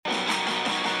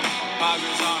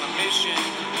Padres on a mission,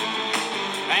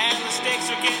 and the stakes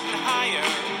are getting higher.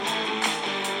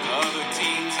 Other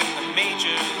teams in the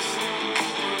majors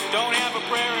don't have a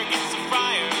prayer against the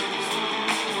Friars.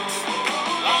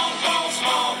 Long ball,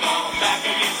 small ball, back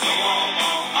against the wall.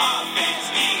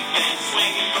 Offense, defense,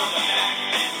 swinging from the back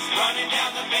fence, running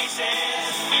down the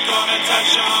bases, gonna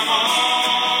touch 'em all.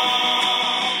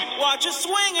 Watch a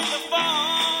swing in the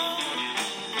fall.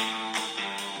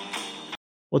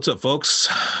 What's up, folks?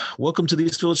 Welcome to the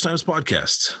East Village Times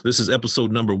podcast. This is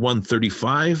episode number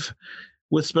 135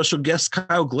 with special guest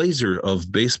Kyle Glaser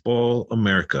of Baseball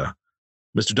America.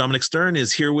 Mr. Dominic Stern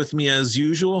is here with me as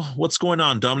usual. What's going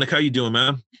on, Dominic? How you doing,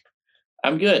 man?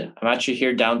 I'm good. I'm actually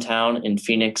here downtown in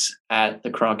Phoenix at the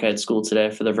Cronkite School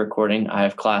today for the recording. I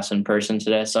have class in person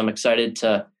today, so I'm excited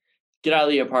to get out of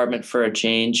the apartment for a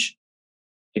change,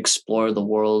 explore the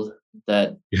world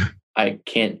that I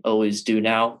can't always do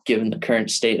now, given the current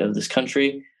state of this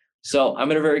country. So I'm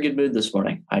in a very good mood this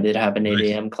morning. I did have an 8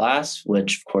 a.m. class,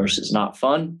 which of course is not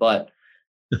fun, but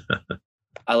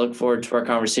I look forward to our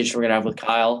conversation we're going to have with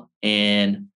Kyle,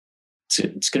 and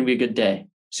it's going to be a good day.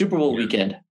 Super Bowl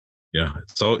weekend. Yeah,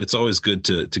 it's always good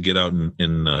to get out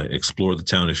and explore the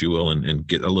town, if you will, and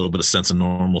get a little bit of sense of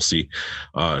normalcy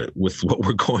with what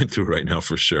we're going through right now,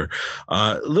 for sure.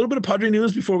 A little bit of Padre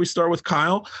news before we start with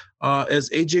Kyle. As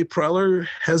AJ Preller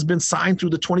has been signed through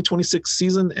the 2026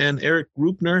 season, and Eric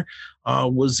Rupner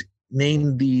was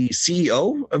named the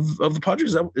CEO of the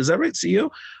Padres. Is that right,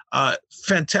 CEO?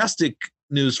 Fantastic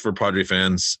news for Padre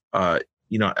fans.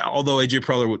 Although AJ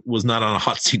Preller was not on a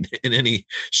hot seat in any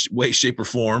way, shape, or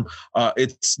form,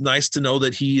 it's nice to know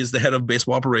that he is the head of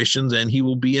baseball operations and he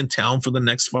will be in town for the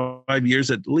next 5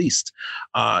 years at least.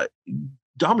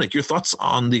 Dominic, your thoughts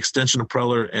on the extension of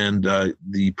Preller and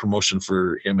the promotion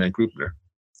for him and Grupner?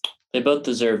 They both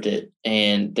deserved it,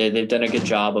 and they've done a good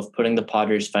job of putting the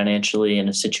Padres financially in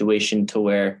a situation to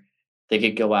where they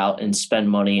could go out and spend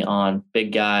money on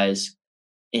big guys,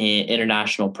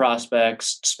 international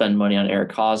prospects, spend money on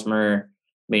Eric Hosmer,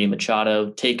 Manny Machado,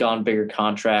 take on bigger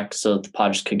contracts so that the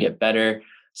Padres could get better.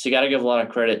 So you got to give a lot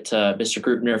of credit to Mr.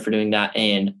 Grupner for doing that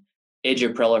and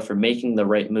AJ Preller for making the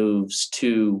right moves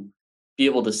to be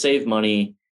able to save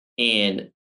money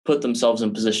and put themselves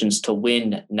in positions to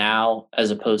win now,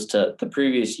 as opposed to the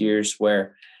previous years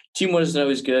where team wasn't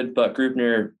always good, but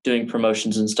Grupner doing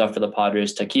promotions and stuff for the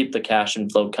Padres to keep the cash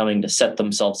inflow coming to set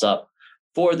themselves up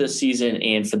for this season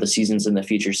and for the seasons in the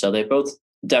future. So they both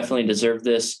definitely deserve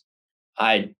this.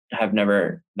 I have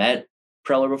never met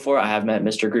Preller before. I have met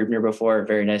Mr. Grupner before. A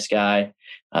very nice guy.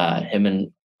 Him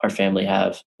and our family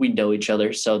we know each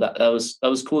other. So that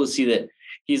was cool to see that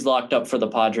he's locked up for the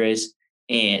Padres,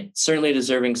 and certainly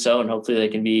deserving so. And hopefully they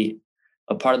can be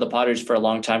a part of the Padres for a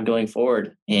long time going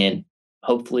forward, and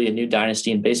hopefully a new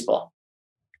dynasty in baseball.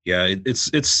 Yeah,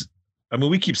 I mean,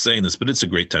 we keep saying this, but it's a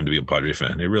great time to be a Padre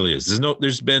fan. It really is.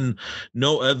 There's been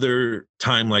no other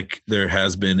time like there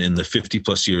has been in the 50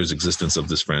 plus years existence of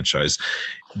this franchise.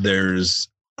 There's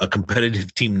a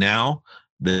competitive team now.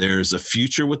 There's a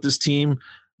future with this team.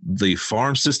 The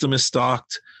farm system is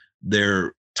stocked.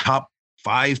 They're top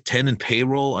 5, 10 in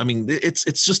payroll. I mean, it's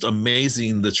just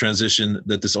amazing the transition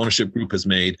that this ownership group has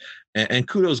made. And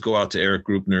kudos go out to Eric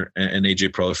Rupner and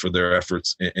AJ Preller for their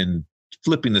efforts and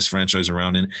flipping this franchise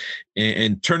around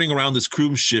and turning around this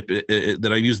cruise ship that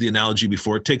I used the analogy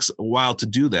before. It takes a while to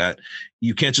do that.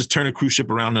 You can't just turn a cruise ship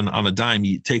around on a dime.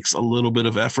 It takes a little bit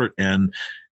of effort, and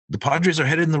the Padres are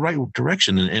headed in the right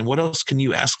direction. And what else can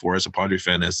you ask for as a Padre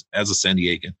fan, as a San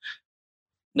Diegan?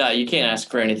 No, you can't ask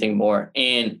for anything more.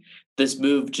 And this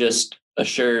move just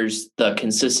assures the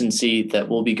consistency that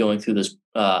we'll be going through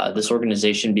this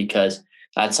organization, because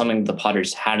that's something the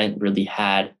Padres hadn't really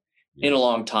had in a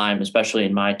long time, especially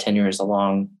in my tenure as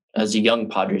a young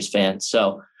Padres fan.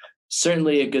 So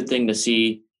certainly a good thing to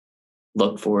see.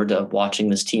 Look forward to watching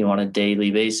this team on a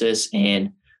daily basis,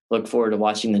 and look forward to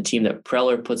watching the team that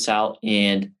Preller puts out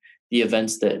and the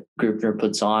events that Grupner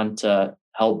puts on to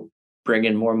help bring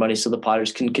in more money so the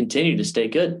Padres can continue to stay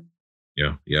good.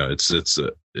 Yeah. It's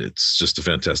just a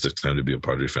fantastic time to be a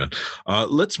Padre fan.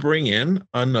 Let's bring in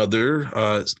another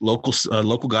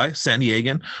local guy, San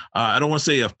Diegan. I don't want to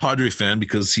say a Padre fan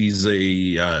because he's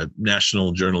a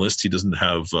national journalist. He doesn't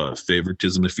have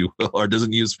favoritism, if you will, or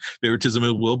doesn't use favoritism, if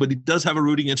you will, but he does have a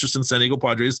rooting interest in San Diego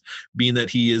Padres, being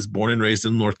that he is born and raised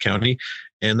in North County,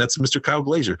 and that's Mr. Kyle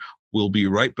Glaser. We'll be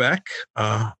right back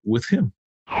with him.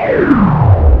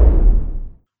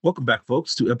 Welcome back,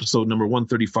 folks, to episode number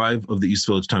 135 of the East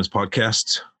Village Times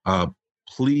podcast.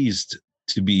 Pleased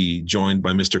to be joined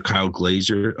by Mr. Kyle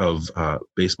Glaser of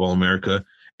Baseball America,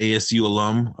 ASU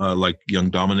alum, like young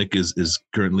Dominic is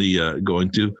currently going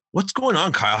to. What's going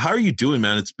on, Kyle? How are you doing,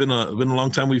 man? It's been a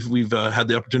long time we've had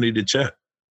the opportunity to chat.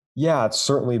 Yeah, it's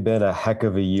certainly been a heck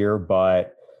of a year,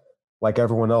 but like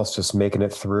everyone else, just making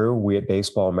it through. We at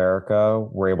Baseball America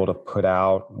were able to put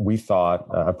out, we thought,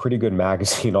 a pretty good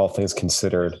magazine, all things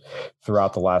considered,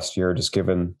 throughout the last year, just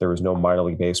given there was no minor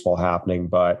league baseball happening.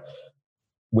 But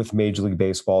with Major League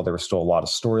Baseball, there was still a lot of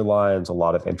storylines, a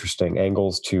lot of interesting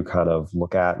angles to kind of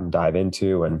look at and dive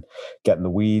into and get in the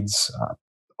weeds.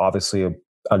 Obviously, an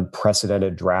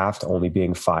unprecedented draft, only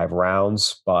being 5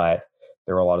 rounds, but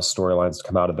there were a lot of storylines to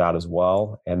come out of that as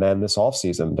well. And then this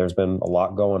offseason, there's been a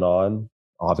lot going on.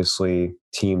 Obviously,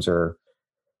 teams are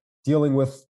dealing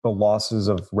with the losses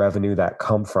of revenue that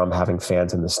come from having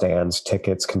fans in the stands,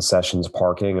 tickets, concessions,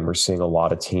 parking, and we're seeing a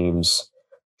lot of teams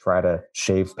try to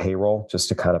shave payroll just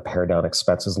to kind of pare down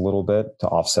expenses a little bit to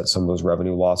offset some of those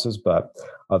revenue losses. But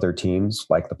other teams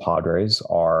like the Padres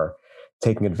are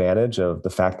taking advantage of the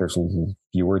fact there's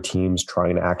fewer teams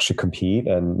trying to actually compete.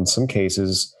 And in some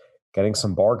cases, getting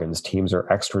some bargains. Teams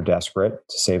are extra desperate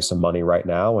to save some money right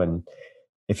now. And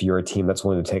if you're a team that's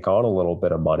willing to take on a little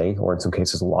bit of money, or in some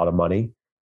cases, a lot of money,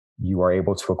 you are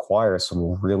able to acquire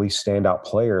some really standout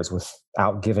players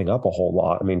without giving up a whole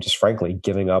lot. I mean, just frankly,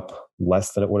 giving up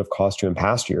less than it would have cost you in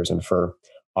past years. And for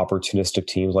opportunistic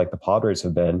teams like the Padres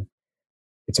have been,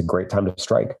 it's a great time to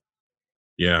strike.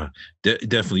 Yeah,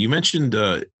 definitely. You mentioned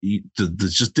the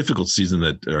just difficult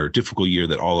season difficult year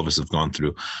that all of us have gone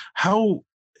through. How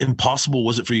impossible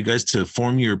was it for you guys to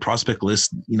form your prospect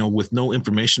list, with no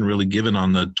information really given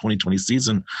on the 2020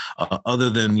 season,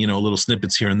 other than, little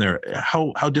snippets here and there?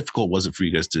 How difficult was it for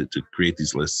you guys to create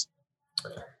these lists?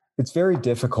 It's very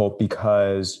difficult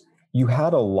because you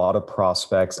had a lot of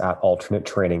prospects at alternate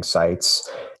training sites,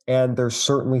 and there's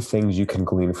certainly things you can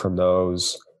glean from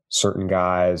those. Certain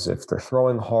guys, if they're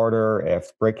throwing harder,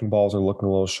 if breaking balls are looking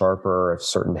a little sharper, if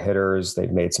certain hitters,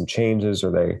 they've made some changes,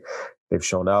 or they've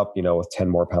shown up, with 10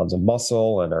 more pounds of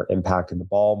muscle and are impacting the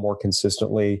ball more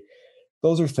consistently.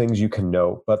 Those are things you can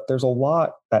note, but there's a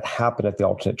lot that happen at the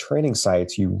alternate training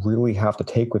sites you really have to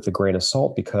take with a grain of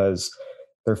salt because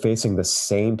they're facing the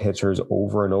same pitchers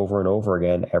over and over and over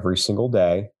again every single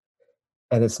day.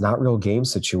 And it's not real game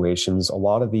situations. A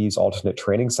lot of these alternate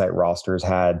training site rosters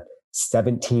had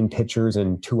 17 pitchers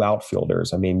and 2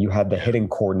 outfielders. I mean, you had the hitting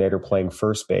coordinator playing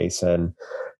first base and,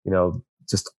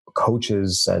 just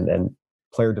coaches and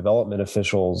player development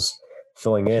officials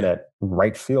filling in at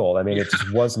right field. I mean, it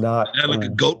just was not like a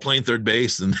goat playing third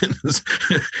base. And then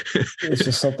it's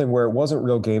just something where it wasn't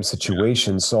real game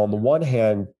situations. So on the one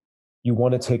hand, you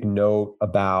want to take note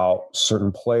about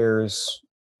certain players,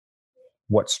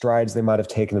 what strides they might have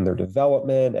taken in their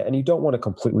development, and you don't want to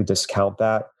completely discount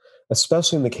that,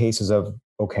 especially in the cases of,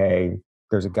 okay,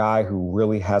 there's a guy who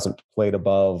really hasn't played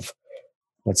above,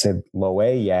 let's say, low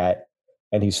A yet,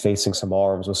 and he's facing some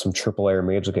arms with some AAA or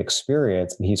Major League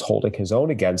experience, and he's holding his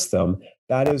own against them.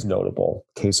 That is notable.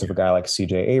 Case of a guy like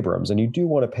CJ Abrams, and you do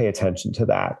want to pay attention to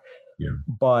that. Yeah.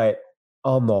 But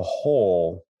on the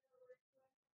whole,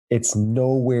 it's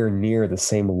nowhere near the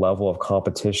same level of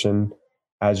competition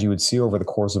as you would see over the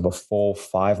course of a full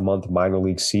 5-month minor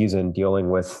league season, dealing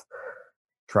with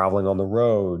traveling on the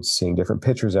road, seeing different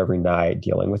pitchers every night,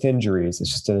 dealing with injuries.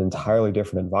 It's just an entirely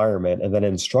different environment. And then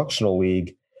instructional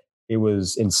league, it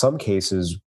was in some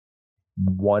cases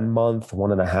 1 month,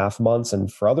 1.5 months.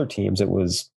 And for other teams, it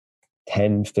was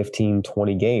 10, 15,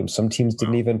 20 games. Some teams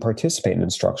didn't even participate in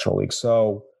instructional league.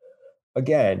 So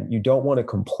again, you don't want to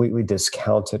completely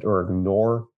discount it or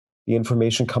ignore the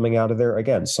information coming out of there.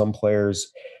 Again, some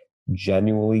players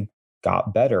genuinely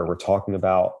got better. We're talking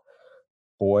about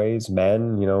boys,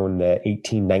 men, in the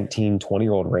 18, 19,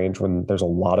 20-year-old range when there's a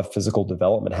lot of physical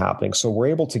development happening. So we're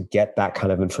able to get that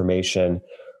kind of information.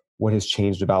 What has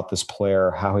changed about this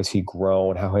player? How has he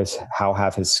grown? How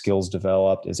have his skills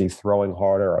developed? Is he throwing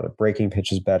harder? Are the breaking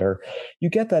pitches better? You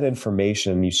get that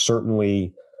information. You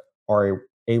certainly are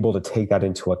able to take that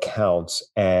into account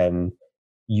and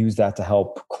use that to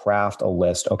help craft a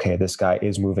list. Okay, this guy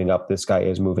is moving up. This guy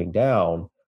is moving down.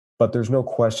 But there's no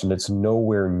question it's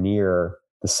nowhere near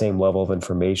the same level of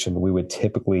information we would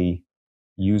typically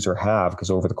use or have, because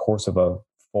over the course of a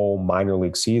full minor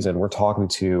league season, we're talking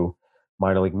to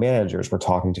minor league managers, we're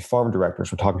talking to farm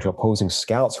directors, we're talking to opposing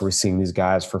scouts who are seeing these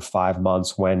guys for 5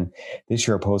 months, when this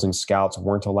year opposing scouts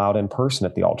weren't allowed in person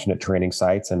at the alternate training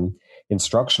sites. And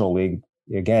instructional league,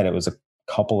 again, it was a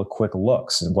couple of quick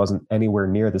looks. It wasn't anywhere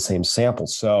near the same sample.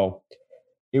 So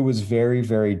it was very,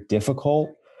 very difficult.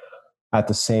 At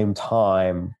the same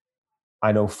time,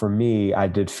 I know for me, I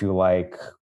did feel like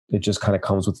it just kind of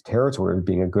comes with the territory of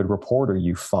being a good reporter.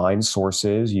 You find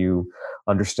sources, you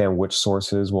understand which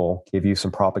sources will give you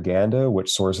some propaganda,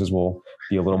 which sources will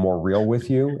be a little more real with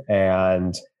you,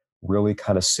 and really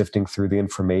kind of sifting through the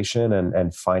information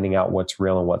and finding out what's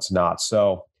real and what's not.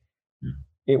 So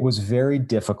it was very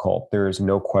difficult. There is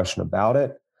no question about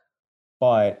it.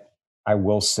 But I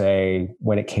will say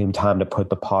when it came time to put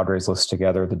the Padres list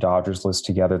together, the Dodgers list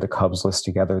together, the Cubs list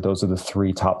together, those are the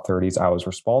 3 top 30s I was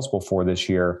responsible for this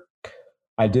year.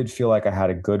 I did feel like I had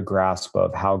a good grasp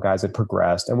of how guys had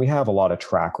progressed. And we have a lot of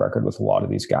track record with a lot of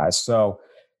these guys. So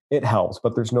it helps,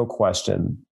 but there's no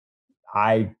question.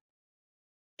 I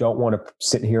don't want to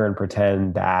sit here and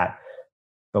pretend that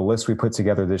the list we put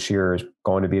together this year is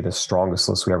going to be the strongest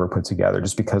list we ever put together,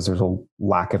 just because there's a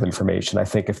lack of information. I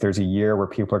think if there's a year where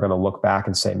people are going to look back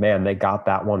and say, man, they got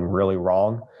that one really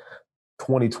wrong,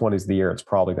 2020 is the year it's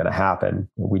probably going to happen.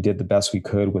 We did the best we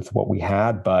could with what we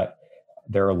had, but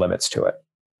there are limits to it.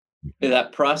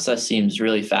 That process seems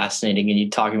really fascinating. And you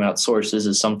talking about sources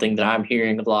is something that I'm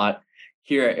hearing a lot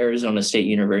here at Arizona State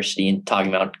University, and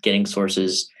talking about getting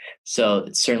sources. So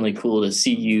it's certainly cool to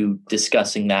see you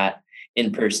discussing that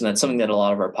in person. That's something that a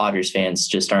lot of our Padres fans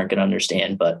just aren't going to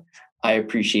understand, but I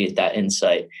appreciate that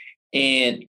insight.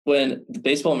 And when the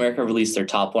Baseball America released their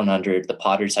top 100, the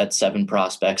Padres had 7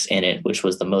 prospects in it, which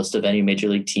was the most of any major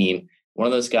league team. One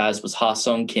of those guys was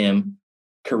Ha-Sung Kim,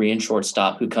 Korean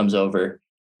shortstop who comes over.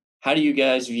 How do you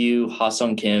guys view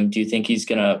Ha-Sung Kim? Do you think he's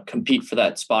going to compete for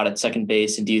that spot at second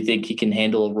base? And do you think he can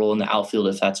handle a role in the outfield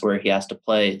if that's where he has to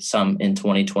play some in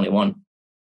 2021?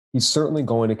 He's certainly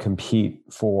going to compete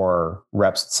for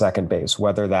reps at second base,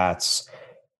 whether that's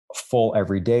a full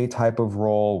everyday type of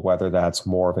role, whether that's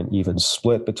more of an even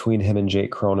split between him and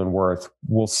Jake Cronenworth.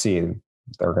 We'll see.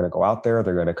 They're going to go out there,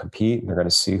 they're going to compete, and they're going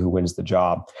to see who wins the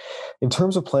job. In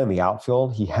terms of playing the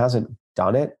outfield, he hasn't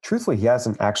done it. Truthfully, he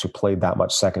hasn't actually played that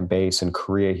much second base. In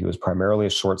Korea, he was primarily a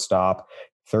shortstop.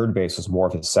 Third base was more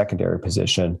of his secondary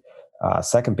position.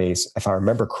 Second base, if I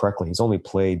remember correctly, he's only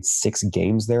played 6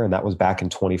 games there, and that was back in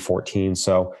 2014.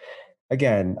 So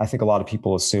again, I think a lot of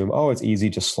people assume, oh, it's easy,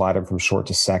 just slide him from short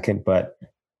to second, but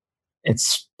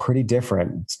it's pretty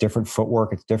different. It's different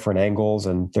footwork, it's different angles,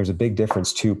 and there's a big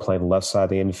difference too, playing left side of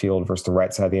the infield versus the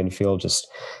right side of the infield, just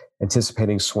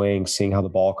anticipating swing, seeing how the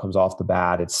ball comes off the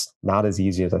bat. It's not as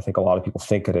easy as I think a lot of people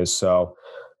think it is. So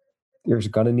there's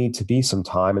going to need to be some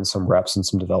time and some reps and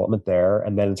some development there.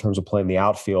 And then in terms of playing the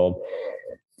outfield,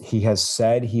 he has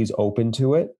said he's open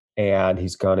to it and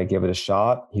he's going to give it a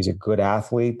shot. He's a good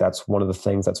athlete. That's one of the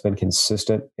things that's been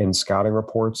consistent in scouting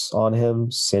reports on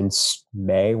him since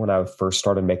May, when I first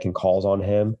started making calls on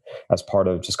him as part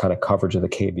of just kind of coverage of the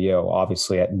KBO.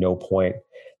 Obviously, at no point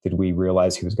did we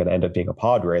realize he was going to end up being a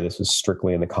Padre. This was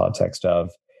strictly in the context of,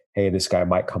 hey, this guy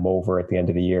might come over at the end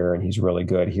of the year and he's really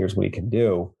good. Here's what he can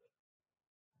do.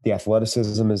 The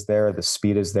athleticism is there, the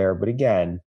speed is there, but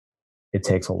again, it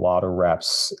takes a lot of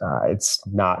reps. It's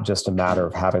not just a matter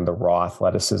of having the raw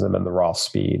athleticism and the raw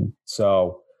speed.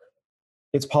 So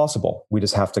it's possible. We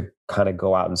just have to kind of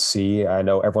go out and see. I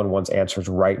know everyone wants answers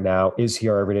right now. Is he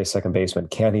our everyday second baseman?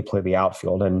 Can he play the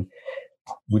outfield? And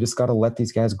we just got to let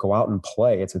these guys go out and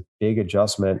play. It's a big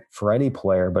adjustment for any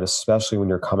player, but especially when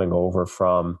you're coming over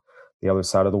from the other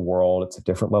side of the world. It's a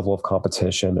different level of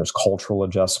competition. There's cultural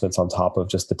adjustments on top of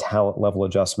just the talent level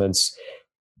adjustments.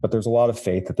 But there's a lot of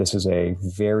faith that this is a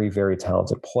very, very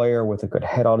talented player with a good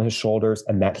head on his shoulders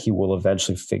and that he will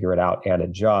eventually figure it out and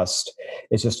adjust.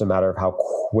 It's just a matter of how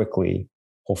quickly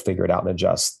he'll figure it out and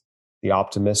adjust. The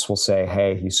optimists will say,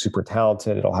 hey, he's super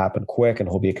talented. It'll happen quick and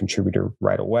he'll be a contributor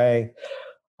right away.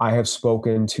 I have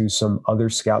spoken to some other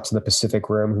scouts in the Pacific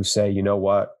Rim who say, you know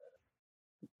what?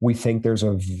 We think there's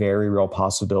a very real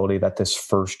possibility that this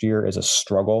first year is a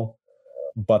struggle,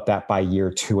 but that by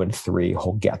year 2 and 3,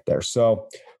 he'll get there. So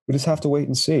we just have to wait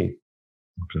and see.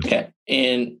 Okay.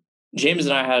 And James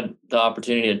and I had the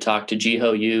opportunity to talk to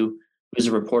Ji-Ho Yu, who's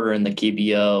a reporter in the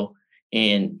KBO,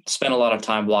 and spent a lot of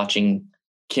time watching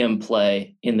Kim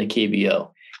play in the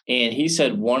KBO. And he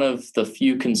said one of the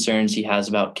few concerns he has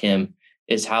about Kim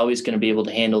is how he's going to be able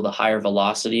to handle the higher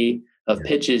velocity of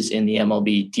pitches in the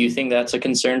MLB. Do you think that's a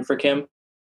concern for Kim?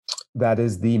 That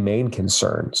is the main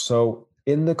concern. So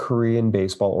in the Korean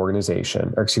baseball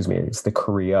organization, or excuse me, it's the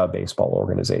Korea baseball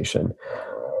organization,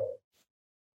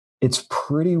 it's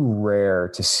pretty rare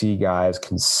to see guys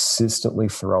consistently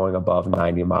throwing above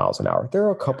 90 miles an hour. There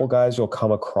are a couple guys you'll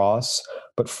come across,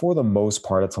 but for the most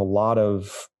part, it's a lot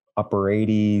of upper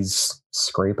 80s,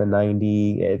 scrape a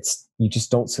 90. You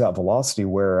just don't see that velocity,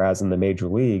 whereas in the major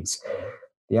leagues,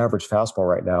 the average fastball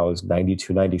right now is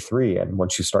 92, 93. And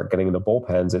once you start getting in the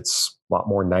bullpens, it's a lot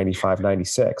more 95,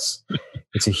 96.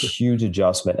 It's a huge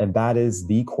adjustment. And that is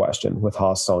the question with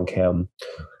Ha-Seong Kim.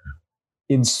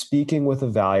 In speaking with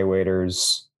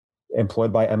evaluators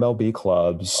employed by MLB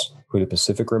clubs, who the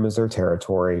Pacific Rim is their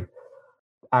territory,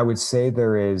 I would say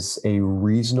there is a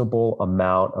reasonable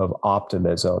amount of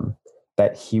optimism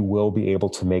that he will be able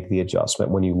to make the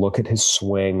adjustment. When you look at his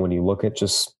swing, when you look at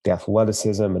just the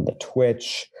athleticism and the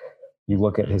twitch, you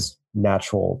look at his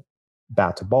natural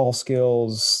bat to ball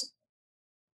skills,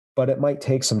 but it might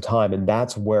take some time. And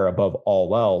that's where, above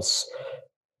all else,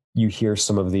 you hear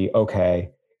some of the,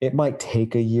 okay, it might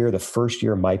take a year. The first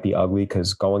year might be ugly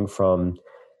because going from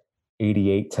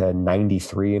 88 to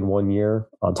 93 in 1 year,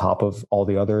 on top of all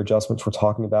the other adjustments we're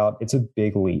talking about, it's a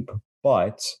big leap.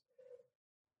 But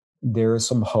there is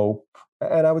some hope,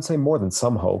 and I would say more than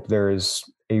some hope, there is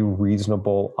a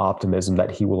reasonable optimism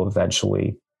that he will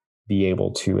eventually be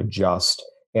able to adjust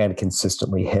and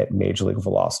consistently hit major league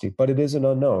velocity. But it is an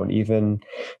unknown. Even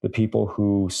the people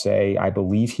who say, I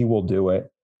believe he will do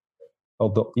it,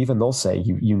 even they'll say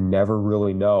you never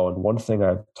really know. And one thing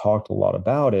I've talked a lot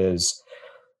about is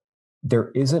there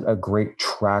isn't a great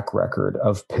track record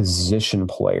of position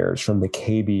players from the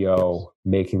KBO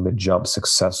making the jump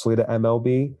successfully to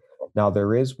MLB. Now,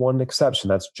 there is one exception.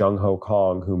 That's Jung Ho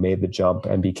Kong, who made the jump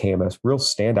and became a real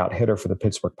standout hitter for the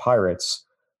Pittsburgh Pirates.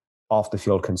 Off the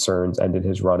field concerns ended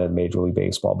his run in Major League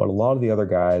Baseball. But a lot of the other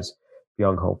guys,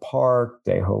 Byung Ho Park,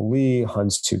 Dae-Ho Lee,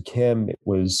 Hyun-Soo Kim, it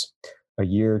was a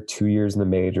year, 2 years in the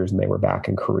majors, and they were back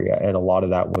in Korea. And a lot of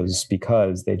that was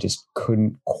because they just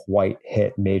couldn't quite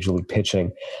hit major league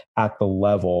pitching at the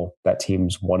level that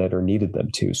teams wanted or needed them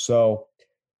to. So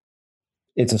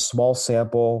it's a small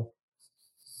sample.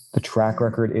 The track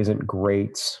record isn't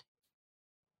great,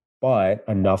 but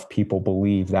enough people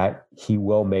believe that he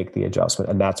will make the adjustment.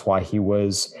 And that's why he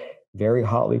was very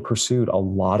hotly pursued. A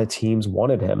lot of teams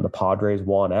wanted him. The Padres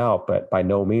won out, but by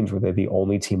no means were they the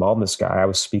only team on this guy. I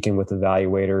was speaking with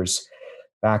evaluators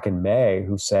back in May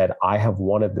who said, I have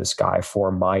wanted this guy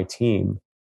for my team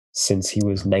since he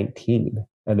was 19.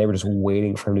 And they were just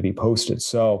waiting for him to be posted.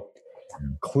 So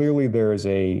clearly there is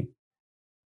a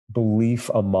belief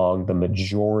among the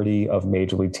majority of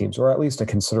major league teams, or at least a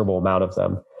considerable amount of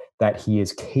them, that he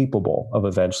is capable of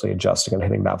eventually adjusting and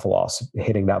hitting that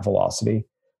velocity.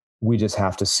 We just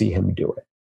have to see him do it.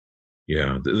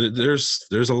 Yeah,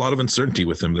 there's a lot of uncertainty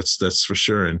with him. That's for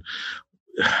sure. And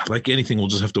like anything, we'll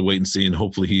just have to wait and see. And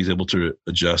hopefully he's able to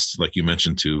adjust, like you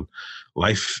mentioned, to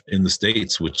life in the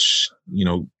States, which,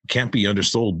 can't be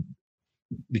undersold,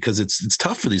 because it's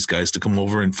tough for these guys to come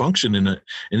over and function in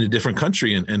a different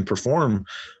country and perform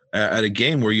at a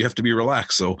game where you have to be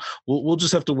relaxed. So we'll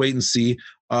just have to wait and see.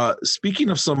 Speaking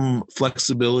of some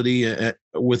flexibility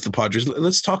with the Padres,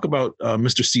 let's talk about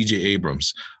Mr. CJ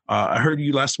Abrams. I heard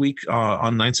you last week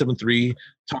on 973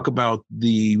 talk about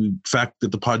the fact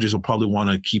that the Padres will probably want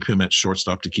to keep him at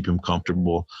shortstop to keep him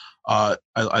comfortable. I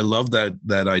love that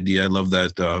idea. I love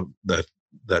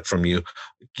that from you.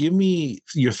 Give me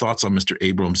your thoughts on Mr.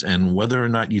 Abrams and whether or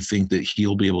not you think that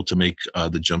he'll be able to make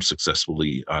the jump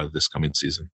successfully this coming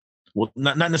season. Well,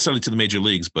 not necessarily to the major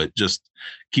leagues, but just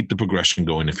keep the progression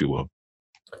going, if you will.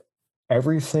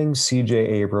 Everything CJ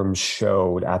Abrams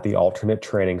showed at the alternate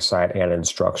training site and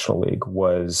instructional league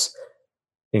was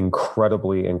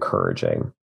incredibly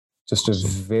encouraging. Just a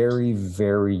very,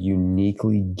 very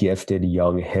uniquely gifted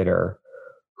young hitter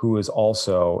who is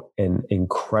also an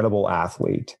incredible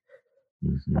athlete.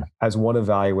 Mm-hmm. As one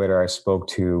evaluator I spoke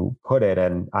to put it,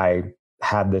 and I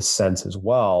had this sense as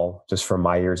well, just from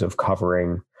my years of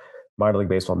covering minor league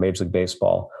baseball, major league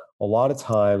baseball, a lot of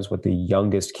times with the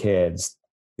youngest kids,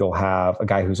 you'll have a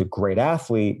guy who's a great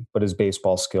athlete, but his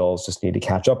baseball skills just need to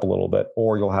catch up a little bit.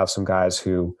 Or you'll have some guys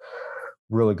who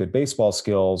really good baseball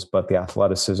skills, but the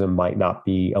athleticism might not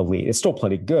be elite. It's still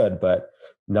plenty good, but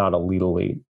not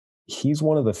elite. He's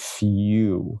one of the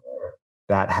few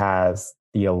that has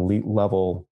the elite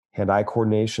level hand-eye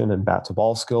coordination and bat to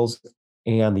ball skills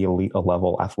and the elite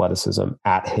level athleticism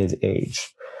at his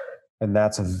age. And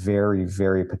that's a very,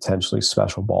 very potentially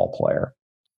special ball player.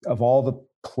 Of all the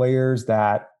players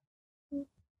that,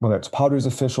 whether it's Padres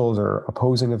officials or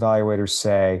opposing evaluators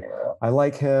say, I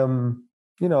like him,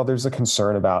 there's a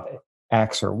concern about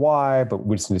X or Y, but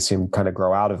we just need to see him kind of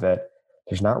grow out of it.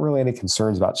 There's not really any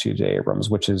concerns about CJ Abrams,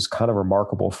 which is kind of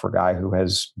remarkable for a guy who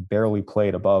has barely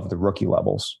played above the rookie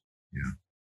levels.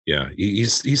 Yeah. He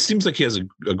seems like he has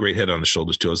a great head on his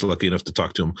shoulders too. I was lucky enough to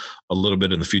talk to him a little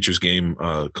bit in the Futures game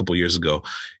a couple of years ago.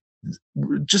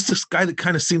 Just this guy that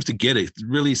kind of seems to get it,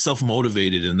 really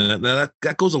self-motivated, and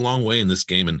that goes a long way in this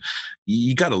game, and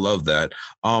you got to love that.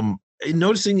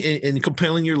 noticing in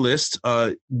compiling your list,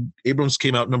 Abrams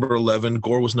came out number 11.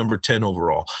 Gore was number 10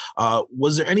 overall.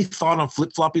 Was there any thought on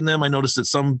flip-flopping them? I noticed that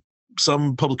some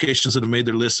publications that have made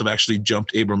their lists have actually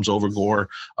jumped Abrams over Gore.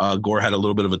 Gore had a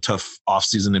little bit of a tough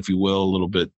offseason, if you will, a little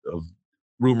bit of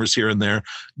rumors here and there.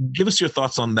 Give us your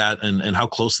thoughts on that and how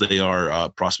close they are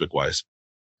prospect-wise.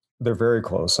 They're very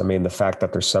close. I mean, the fact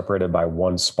that they're separated by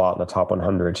one spot in the top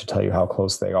 100 should tell you how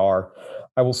close they are.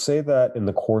 I will say that in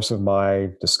the course of my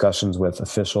discussions with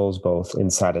officials, both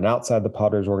inside and outside the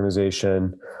Padres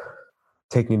organization,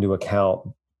 taking into account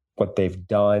what they've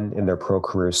done in their pro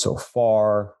careers so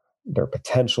far, their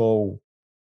potential,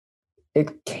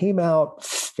 it came out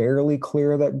fairly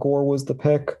clear that Gore was the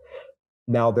pick.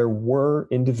 Now, there were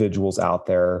individuals out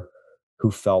there who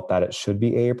felt that it should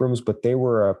be Abrams, but they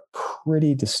were a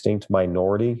pretty distinct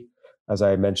minority. As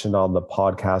I mentioned on the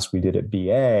podcast we did at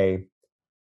BA,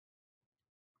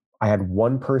 I had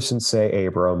one person say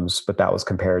Abrams, but that was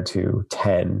compared to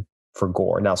 10 for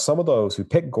Gore. Now, some of those who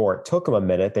picked Gore, it took them a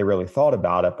minute. They really thought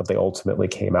about it, but they ultimately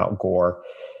came out Gore.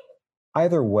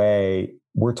 Either way,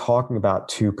 we're talking about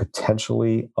two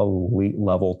potentially elite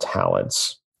level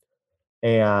talents.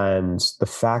 And the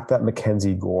fact that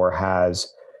Mackenzie Gore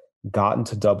has gotten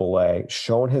to AA,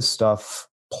 shown his stuff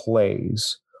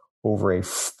plays over a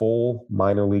full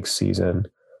minor league season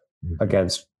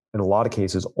against, in a lot of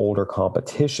cases, older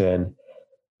competition,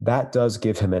 that does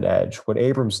give him an edge. What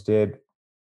Abrams did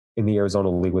in the Arizona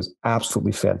League was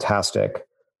absolutely fantastic.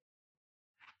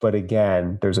 But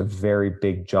again, there's a very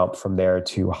big jump from there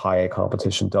to high A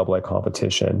competition, AA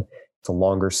competition. It's a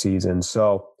longer season.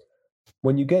 So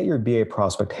when you get your BA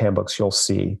prospect handbooks, you'll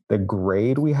see the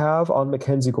grade we have on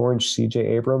Mackenzie Gore and CJ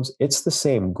Abrams. It's the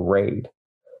same grade,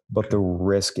 but the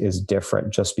risk is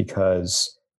different just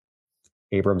because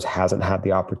Abrams hasn't had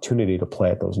the opportunity to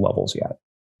play at those levels yet.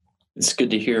 It's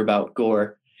good to hear about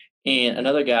Gore. And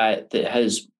another guy that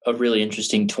has a really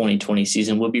interesting 2020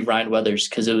 season would be Ryan Weathers,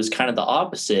 because it was kind of the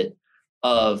opposite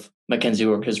of Mackenzie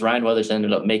Gore, because Ryan Weathers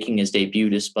ended up making his debut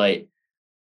despite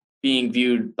being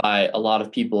viewed by a lot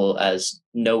of people as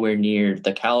nowhere near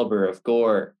the caliber of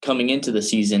Gore coming into the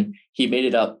season. He made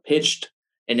it up, pitched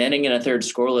an inning and a third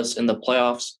scoreless in the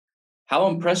playoffs. How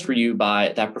impressed were you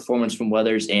by that performance from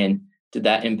Weathers, and did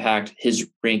that impact his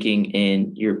ranking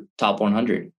in your top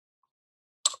 100?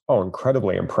 Oh,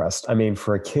 incredibly impressed. I mean,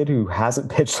 for a kid who hasn't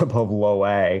pitched above low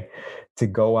A to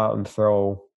go out and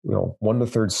throw, 1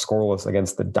 1/3 scoreless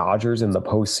against the Dodgers in the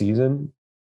postseason,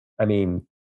 I mean,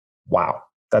 wow.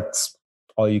 That's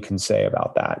all you can say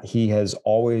about that. He has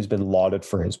always been lauded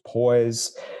for his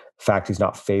poise. The fact he's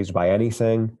not fazed by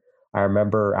anything. I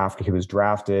remember after he was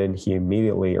drafted, he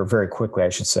immediately, or very quickly, I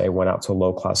should say, went out to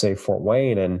low Class A Fort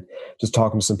Wayne and just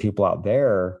talking to some people out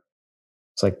there.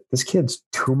 It's like, this kid's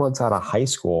 2 months out of high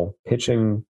school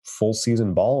pitching full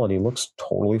season ball, and he looks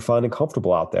totally fine and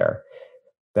comfortable out there.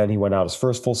 Then he went out his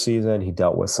first full season. He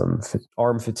dealt with some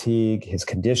arm fatigue. His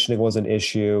conditioning was an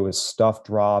issue. His stuff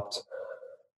dropped.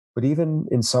 But even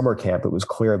in summer camp, it was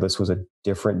clear this was a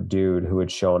different dude who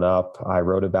had shown up. I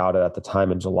wrote about it at the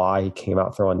time in July. He came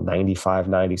out throwing 95,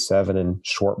 97 in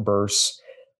short bursts.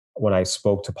 When I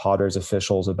spoke to Padres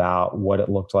officials about what it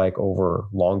looked like over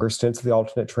longer stints at the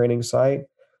alternate training site,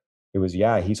 it was,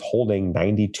 he's holding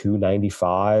 92,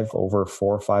 95 over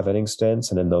 4 or 5 inning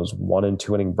stints. And in those 1 and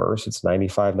 2 inning bursts, it's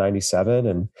 95, 97.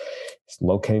 And he's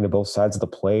locating to both sides of the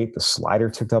plate. The slider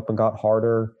ticked up and got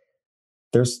harder.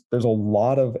 There's a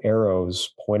lot of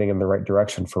arrows pointing in the right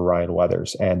direction for Ryan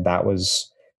Weathers. And that was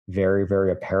very,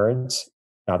 very apparent,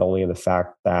 not only in the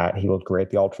fact that he looked great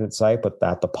at the alternate site, but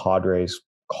that the Padres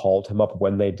called him up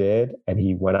when they did, and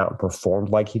he went out and performed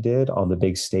like he did on the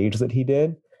big stage that he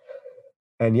did.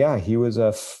 And he was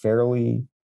a fairly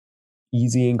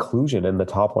easy inclusion in the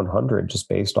top 100 just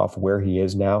based off where he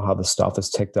is now, how the stuff is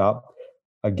ticked up.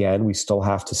 Again, we still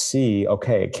have to see,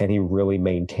 okay, can he really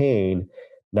maintain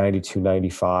 92,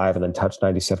 95, and then touch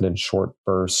 97 in short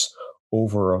bursts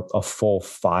over a full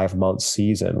 5-month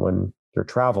season when you're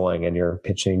traveling and you're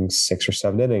pitching 6 or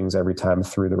 7 innings every time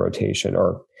through the rotation,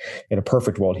 or in a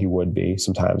perfect world, he would be.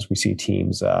 Sometimes we see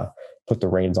teams put the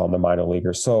reins on the minor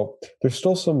leaguers. So there's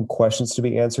still some questions to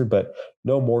be answered, but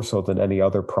no more so than any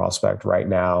other prospect right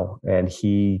now. And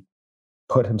he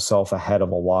put himself ahead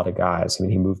of a lot of guys. I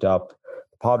mean, he moved up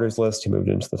the Padres list. He moved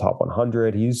into the top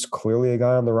 100. He's clearly a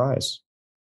guy on the rise.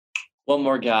 One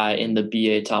more guy in the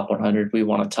BA top 100 we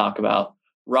want to talk about,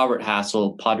 Robert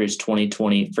Hassell, Padres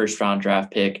 2020 first-round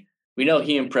draft pick. We know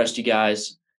he impressed you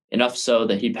guys, enough so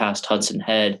that he passed Hudson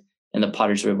Head, and the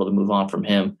Padres were able to move on from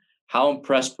him. How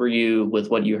impressed were you with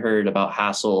what you heard about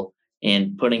Hassell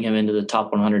and putting him into the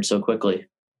top 100 so quickly?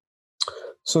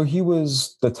 So he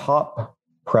was the top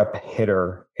prep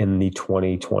hitter in the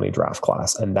 2020 draft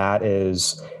class, and that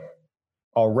is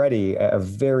already a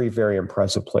very, very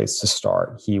impressive place to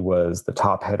start. He was the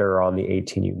top hitter on the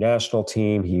 18U national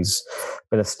team. He's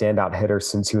been a standout hitter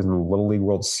since he was in the Little League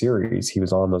World Series. He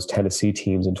was on those Tennessee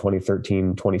teams in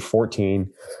 2013, 2014.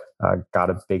 Got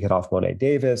a big hit off Monet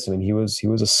Davis. I mean, he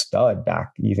was a stud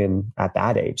back even at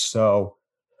that age. So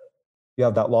you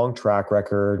have that long track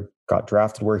record, got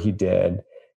drafted where he did.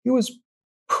 He was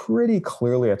pretty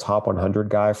clearly a top 100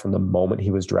 guy from the moment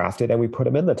he was drafted, and we put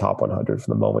him in the top 100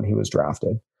 from the moment he was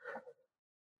drafted.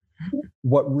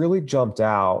 What really jumped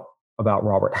out about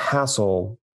Robert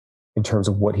Hassell in terms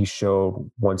of what he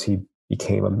showed once he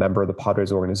became a member of the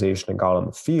Padres organization and got on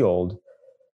the field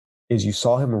is you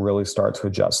saw him really start to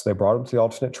adjust. They brought him to the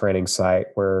alternate training site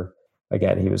where,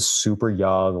 again, he was super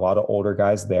young, a lot of older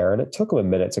guys there, and it took him a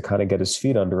minute to kind of get his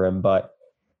feet under him, but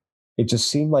it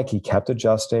just seemed like he kept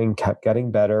adjusting, kept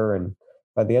getting better, and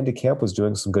by the end of camp was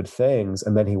doing some good things.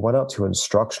 And then he went out to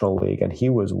instructional league and he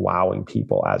was wowing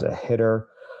people as a hitter,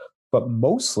 but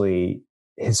mostly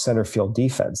his center field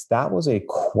defense. That was a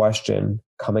question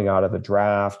coming out of the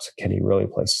draft. Can he really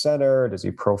play center? Does he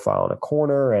profile in a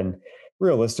corner? And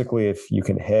realistically, if you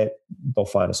can hit, they'll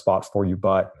find a spot for you.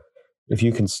 But if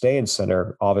you can stay in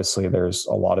center, obviously there's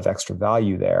a lot of extra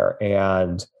value there.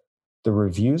 And the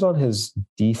reviews on his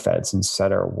defense in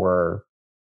center were,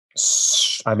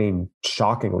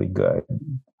 shockingly good.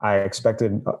 I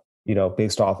expected,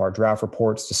 based off our draft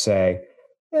reports to say,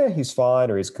 he's fine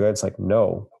or he's good. It's like,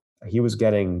 no, he was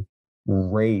getting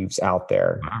raves out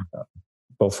there,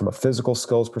 both from a physical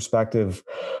skills perspective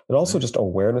and also just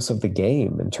awareness of the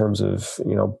game in terms of,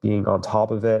 being on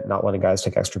top of it, not letting guys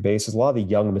take extra bases. A lot of the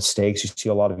young mistakes you see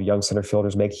a lot of young center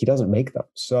fielders make, he doesn't make them.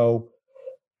 So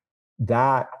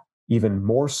that even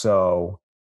more so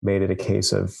made it a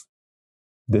case of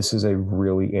this is a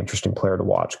really interesting player to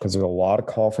watch because there's a lot of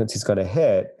confidence he's going to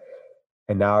hit.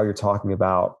 And now you're talking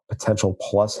about potential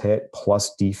plus hit,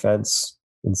 plus defense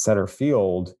in center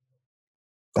field.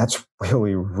 That's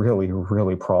really, really,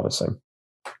 really promising.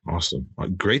 Awesome.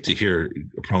 Great to hear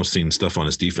promising stuff on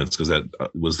his defense because that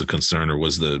was the concern or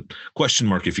was the question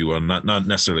mark, if you will. Not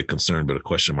necessarily concern, but a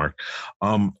question mark.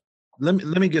 Let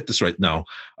me get this right now.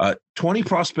 20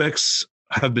 prospects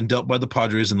have been dealt by the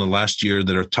Padres in the last year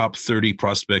that are top 30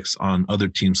 prospects on other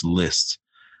teams' lists.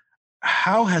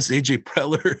 How has AJ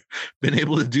Preller been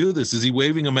able to do this? Is he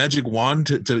waving a magic wand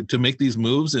to make these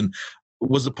moves? And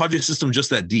was the Padres system just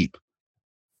that deep?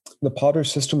 The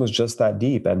Padres system was just that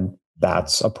deep. And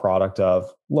that's a product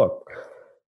of, look,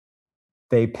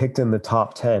 they picked in the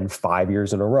top 10 5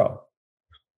 years in a row.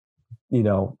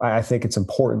 I think it's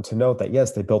important to note that,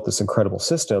 yes, they built this incredible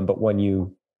system, but when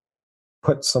you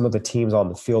put some of the teams on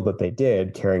the field that they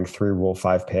did, carrying 3 Rule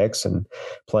 5 picks and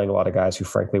playing a lot of guys who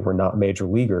frankly were not major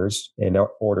leaguers in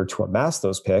order to amass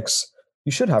those picks,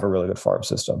 you should have a really good farm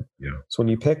system. Yeah. So when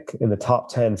you pick in the top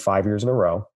 10 5 years in a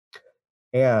row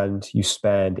and you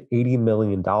spend $80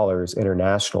 million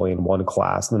internationally in one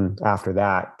class, and then after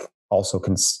that also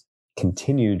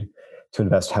continued to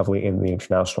invest heavily in the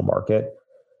international market,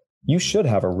 you should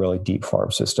have a really deep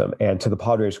farm system. And to the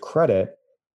Padres' credit,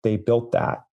 they built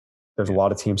that. There's a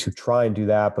lot of teams who try and do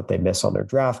that, but they miss on their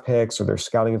draft picks or their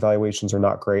scouting evaluations are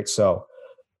not great. So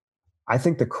I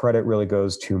think the credit really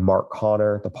goes to Mark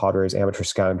Connor, the Padres amateur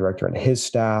scouting director, and his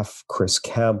staff, Chris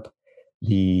Kemp,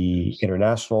 the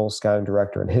international scouting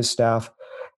director, and his staff.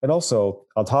 And also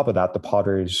on top of that, the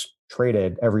Padres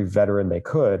traded every veteran they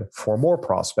could for more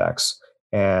prospects.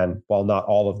 And while not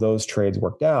all of those trades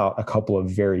worked out, a couple of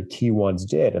very key ones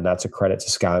did. And that's a credit to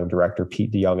scouting director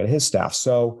Pete DeYoung and his staff.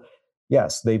 So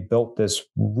yes, they built this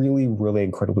really, really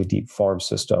incredibly deep farm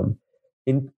system.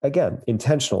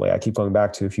 Intentionally. I keep going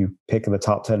back to, if you pick in the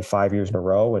top 10 5 years in a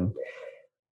row and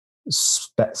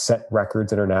set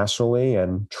records internationally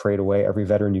and trade away every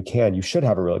veteran you can, you should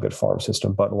have a really good farm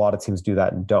system. But a lot of teams do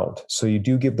that and don't. So you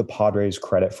do give the Padres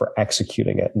credit for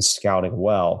executing it and scouting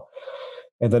well.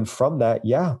 And then from that,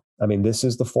 this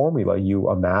is the formula. You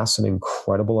amass an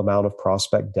incredible amount of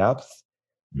prospect depth.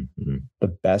 Mm-hmm. The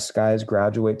best guys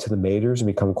graduate to the majors and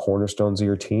become cornerstones of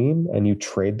your team, and you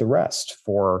trade the rest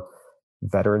for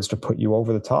veterans to put you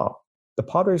over the top. The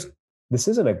Padres, this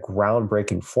isn't a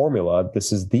groundbreaking formula.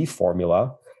 This is the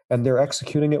formula, and they're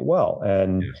executing it well.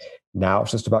 And now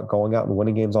it's just about going out and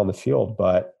winning games on the field.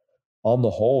 But on the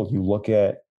whole, you look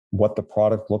at what the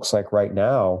product looks like right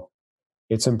now,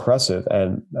 it's impressive.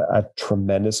 And a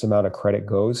tremendous amount of credit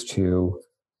goes to,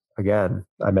 again,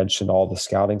 I mentioned all the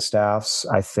scouting staffs.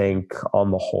 I think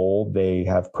on the whole, they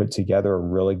have put together a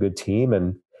really good team,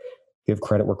 and give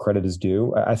credit where credit is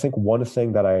due. I think one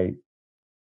thing that I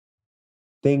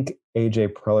think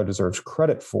AJ Preller deserves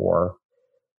credit for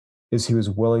is he was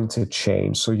willing to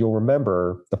change. So you'll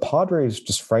remember the Padres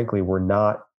just frankly were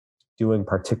not doing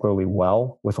particularly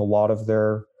well with a lot of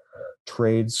their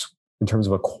trades in terms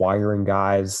of acquiring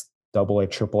guys, AA,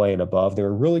 AAA, and above. They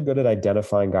were really good at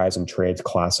identifying guys in trades,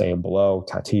 Class A and below,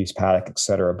 Tatis, Paddock, et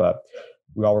cetera. But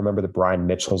we all remember the Brian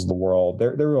Mitchells of the world.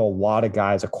 There were a lot of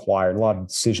guys acquired, a lot of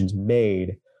decisions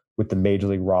made with the major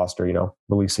league roster,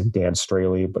 releasing Dan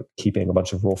Straley, but keeping a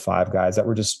bunch of Rule 5 guys that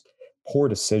were just poor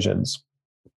decisions.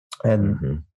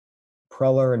 And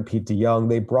Preller and Pete DeYoung,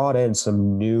 they brought in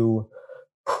some new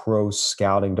pro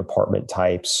scouting department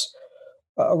types.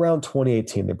 Around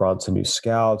 2018, they brought in some new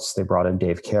scouts. They brought in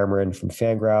Dave Cameron from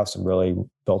Fangraphs and really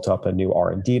built up a new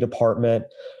R&D department.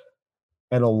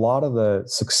 And a lot of the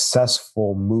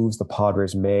successful moves the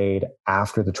Padres made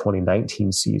after the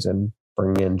 2019 season,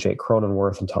 bringing in Jake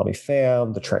Cronenworth and Tommy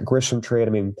Pham, the Trent Grisham trade.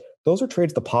 I mean, those are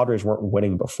trades the Padres weren't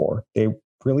winning before. They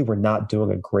really were not doing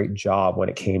a great job when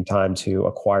it came time to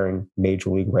acquiring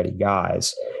major league ready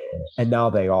guys. And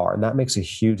now they are. And that makes a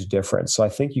huge difference. So I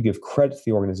think you give credit to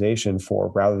the organization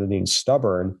for, rather than being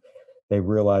stubborn, they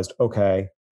realized, okay,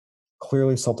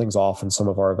 clearly something's off in some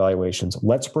of our evaluations.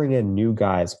 Let's bring in new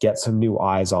guys, get some new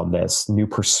eyes on this, new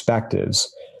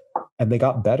perspectives. And they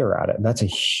got better at it. And that's a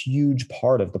huge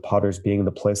part of the Padres being in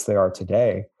the place they are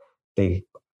today. They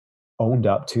owned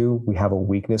up to, we have a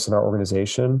weakness in our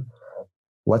organization.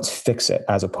 Let's fix it,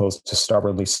 as opposed to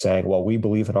stubbornly saying, well, we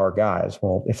believe in our guys.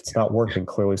 Well, if it's not working,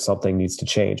 clearly something needs to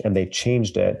change. And they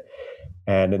changed it.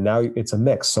 And now it's a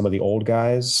mix. Some of the old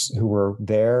guys who were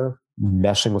there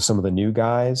meshing with some of the new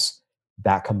guys,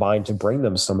 that combined to bring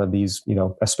them some of these,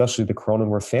 especially the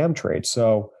Cronenworth Pham trade.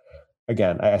 So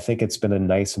again, I think it's been a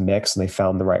nice mix and they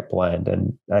found the right blend.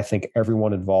 And I think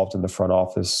everyone involved in the front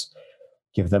office,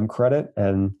 give them credit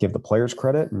and give the players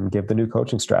credit and give the new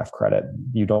coaching staff credit.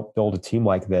 You don't build a team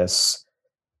like this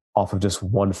off of just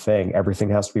one thing. Everything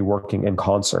has to be working in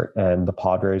concert. And the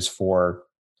Padres, for,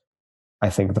 I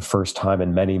think, the first time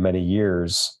in many, many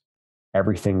years,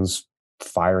 everything's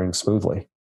firing smoothly.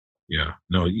 Yeah,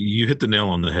 no, you hit the nail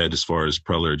on the head as far as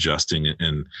Preller adjusting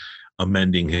and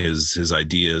amending his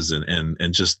ideas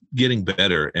and just getting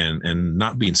better and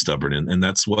not being stubborn. And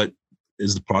that's what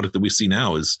is the product that we see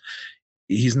now. Is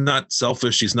he's not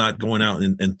selfish. He's not going out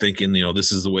and thinking,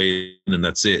 this is the way and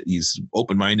that's it. He's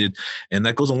open-minded, and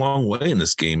that goes a long way in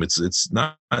this game. It's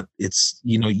not,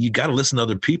 you got to listen to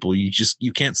other people.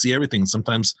 You can't see everything.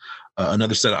 Sometimes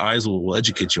another set of eyes will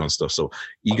educate you on stuff. So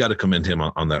you got to commend him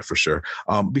on that for sure.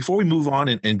 Before we move on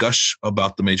and gush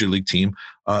about the major league team,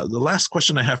 the last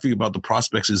question I have for you about the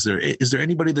prospects, is there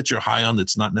anybody that you're high on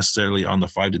that's not necessarily on the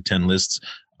 5 to 10 lists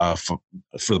for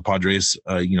the Padres,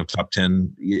 top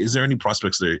 10? Is there any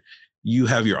prospects there you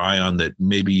have your eye on that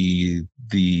maybe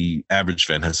the average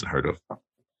fan hasn't heard of?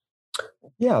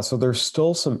 Yeah, so there's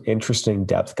still some interesting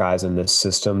depth guys in this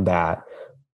system that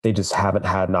they just haven't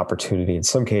had an opportunity in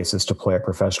some cases to play a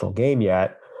professional game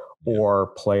yet or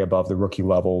play above the rookie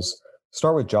levels.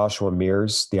 Start with Joshua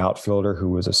Mears, the outfielder who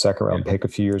was a second-round pick a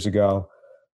few years ago.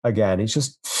 Again, he's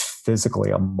just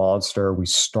physically a monster. We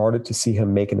started to see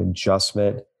him make an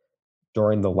adjustment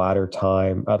during the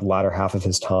latter half of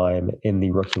his time in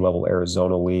the rookie level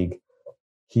Arizona League.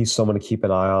 He's someone to keep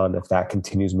an eye on if that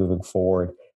continues moving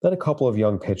forward. Then a couple of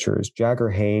young pitchers. Jagger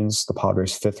Haynes, the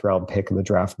Padres' 5th-round pick in the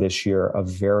draft this year, a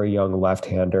very young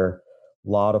left-hander. A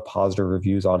lot of positive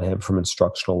reviews on him from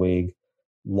Instructional League.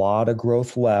 A lot of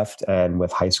growth left, and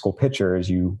with high school pitchers,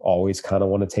 you always kind of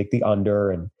want to take the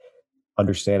under and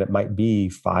understand it might be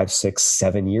 5, 6,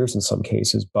 7 years in some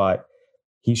cases, but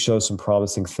he shows some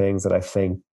promising things that I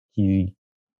think he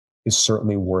is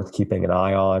certainly worth keeping an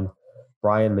eye on.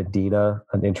 Brian Medina,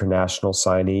 an international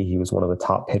signee. He was one of the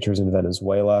top pitchers in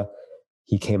Venezuela.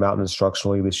 He came out in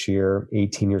Instructional this year,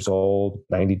 18 years old,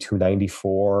 92,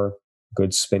 94,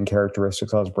 good spin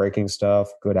characteristics on his breaking stuff,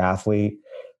 good athlete,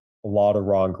 a lot of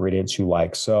raw ingredients you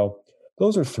like. So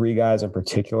those are 3 guys in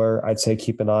particular I'd say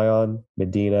keep an eye on: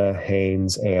 Medina,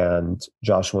 Haynes, and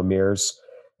Joshua Mears.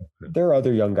 There are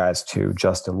other young guys too.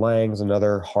 Justin Lang's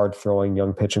another hard-throwing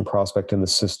young pitching prospect in the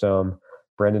system.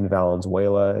 Brendan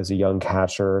Valenzuela is a young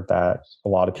catcher that a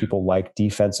lot of people like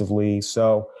defensively.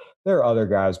 So there are other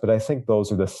guys, but I think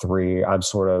those are the 3 I'm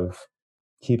sort of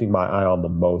keeping my eye on the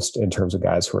most in terms of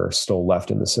guys who are still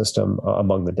left in the system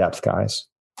among the depth guys.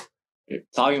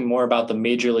 Talking more about the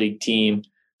major league team,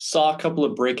 saw a couple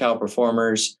of breakout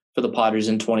performers for the Padres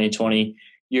in 2020.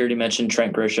 You already mentioned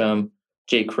Trent Grisham,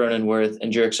 Jake Cronenworth,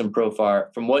 and Jurickson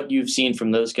Profar. From what you've seen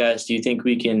from those guys, do you think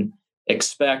we can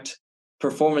expect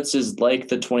performances like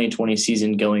the 2020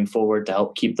 season going forward to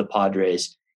help keep the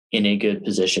Padres in a good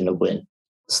position to win?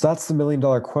 So that's the $1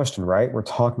 million question, right? We're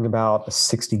talking about a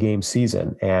 60-game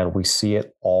season, and we see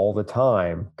it all the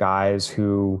time. Guys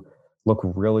who look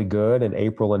really good in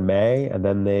April and May, and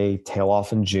then they tail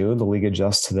off in June. The league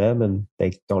adjusts to them, and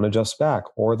they don't adjust back.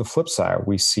 Or the flip side,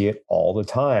 we see it all the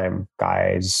time.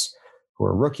 Guys who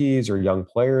are rookies or young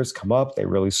players come up, they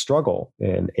really struggle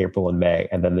in April and May,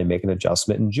 and then they make an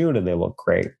adjustment in June, and they look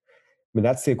great. I mean,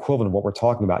 that's the equivalent of what we're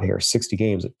talking about here, 60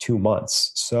 games at 2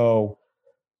 months. So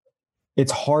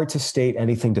it's hard to state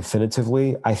anything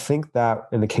definitively. I think that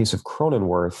in the case of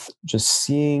Cronenworth, just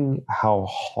seeing how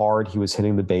hard he was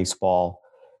hitting the baseball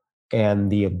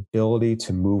and the ability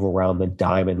to move around the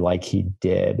diamond like he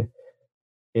did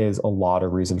is a lot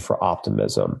of reason for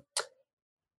optimism.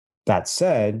 That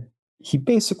said, he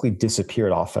basically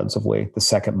disappeared offensively the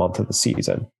second month of the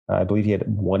season. I believe he had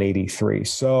 183.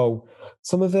 So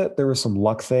some of it, there were some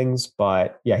luck things,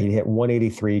 but yeah, he hit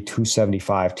 183,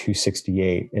 275,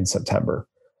 268 in September.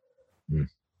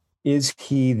 Is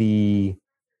he the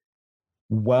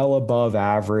well above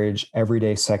average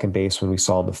everyday second baseman we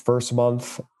saw in the first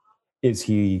month? Is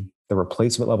he the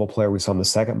replacement level player we saw in the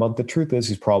second month? The truth is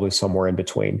he's probably somewhere in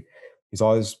between. He's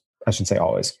always, I shouldn't say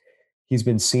always, he's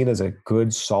been seen as a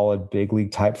good, solid big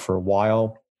league type for a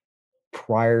while.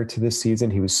 Prior to this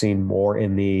season, he was seen more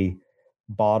in the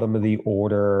bottom of the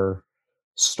order,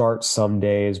 start some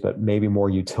days, but maybe more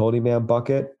utility man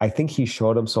bucket. I think he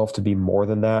showed himself to be more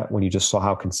than that when you just saw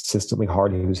how consistently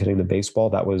hard he was hitting the baseball.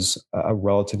 That was a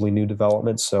relatively new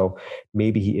development. So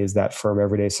maybe he is that firm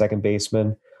everyday second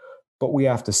baseman, but we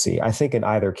have to see. I think in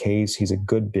either case, he's a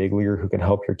good big leaguer who can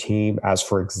help your team. As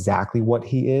for exactly what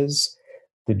he is,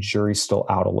 the jury's still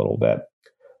out a little bit.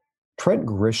 Trent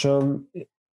Grisham,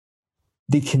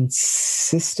 the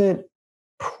consistent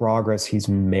progress he's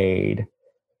made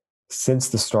since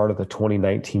the start of the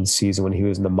 2019 season when he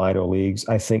was in the minor leagues,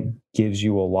 I think gives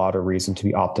you a lot of reason to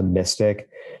be optimistic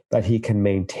that he can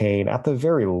maintain, at the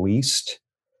very least,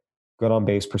 good on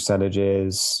base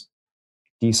percentages,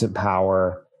 decent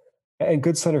power, and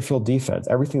good center field defense.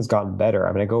 Everything's gotten better.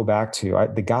 I mean, I go back to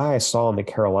the guy I saw in the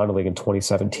Carolina League in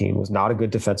 2017 was not a good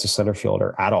defensive center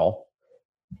fielder at all.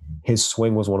 His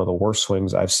swing was one of the worst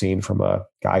swings I've seen from a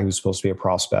guy who's supposed to be a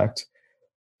prospect.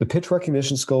 The pitch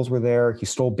recognition skills were there. He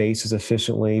stole bases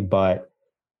efficiently, but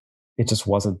it just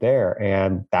wasn't there.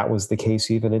 And that was the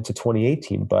case even into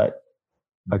 2018. But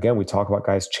again, we talk about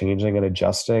guys changing and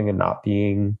adjusting and not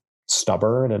being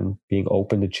stubborn and being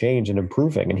open to change and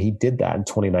improving. And he did that in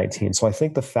 2019. So I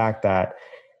think the fact that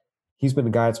he's been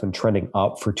a guy that's been trending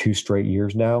up for 2 straight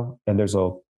years now, and there's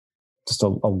just a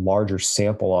larger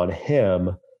sample on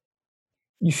him,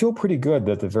 you feel pretty good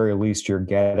that at the very least you're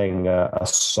getting a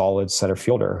solid center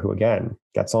fielder who, again,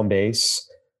 gets on base,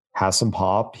 has some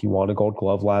pop. He won a Gold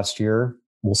Glove last year.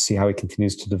 We'll see how he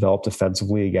continues to develop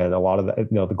defensively. Again, a lot of that,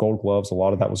 the Gold Gloves, a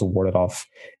lot of that was awarded off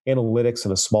analytics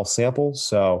in a small sample.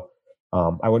 So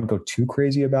I wouldn't go too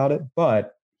crazy about it,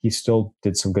 but he still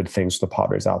did some good things for the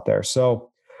Padres out there.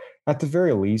 So at the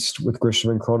very least, with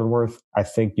Grisham and Cronenworth, I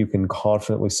think you can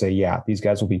confidently say, yeah, these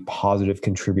guys will be positive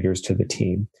contributors to the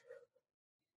team.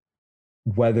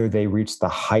 Whether they reach the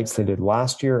heights they did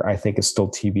last year, I think is still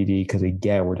TBD, because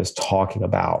again, we're just talking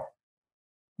about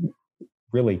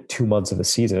really 2 months of the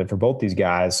season. And for both these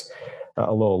guys,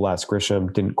 a little less.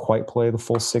 Grisham didn't quite play the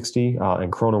full 60,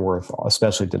 and Cronenworth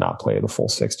especially did not play the full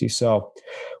 60. So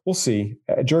we'll see.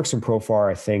 Jurickson Profar,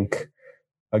 I think,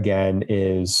 again,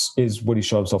 is what he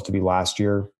showed himself to be last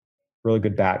year. Really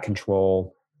good bat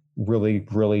control, really,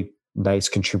 really nice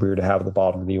contributor to have at the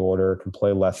bottom of the order, can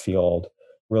play left field.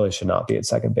 Really should not be at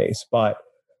second base. But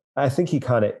I think he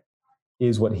kind of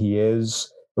is what he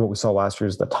is. And what we saw last year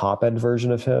is the top end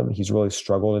version of him. He's really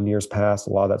struggled in years past. A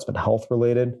lot of that's been health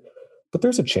related, but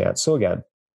there's a chance. So again,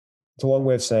 it's a long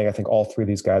way of saying I think all 3 of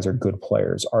these guys are good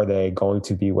players. Are they going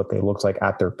to be what they looked like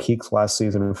at their peaks last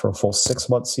season for a full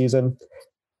 6-month season?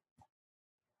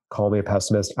 Call me a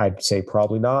pessimist. I'd say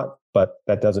probably not, but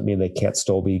that doesn't mean they can't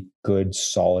still be good,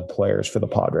 solid players for the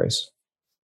Padres.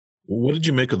 What did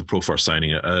you make of the Profar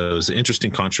signing? It was an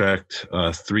interesting contract,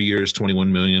 3 years, $21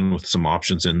 million with some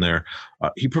options in there.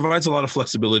 He provides a lot of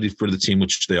flexibility for the team,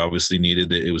 which they obviously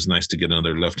needed. It was nice to get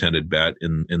another left-handed bat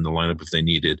in the lineup if they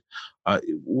needed.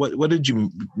 What did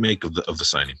you make of the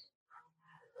signing?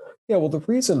 Yeah, well, the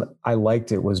reason I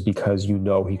liked it was because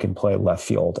he can play left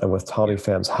field, and with Tommy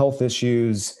Pham's health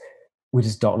issues, we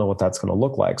just don't know what that's going to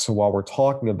look like. So while we're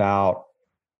talking about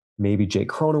maybe Jake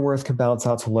Cronenworth can bounce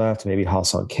out to left, maybe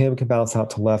Ha-Seong Kim can bounce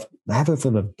out to left, neither of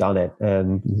them have done it.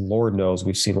 And Lord knows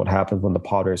we've seen what happens when the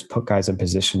Padres put guys in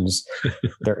positions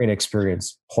they're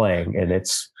inexperienced playing, and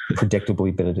it's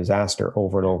predictably been a disaster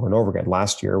over and over and over again.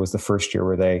 Last year was the first year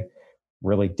where they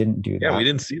really didn't do that. Yeah, we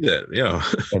didn't see that. Yeah.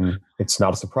 And it's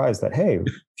not a surprise that, hey,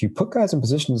 if you put guys in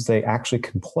positions they actually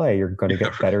can play, you're going to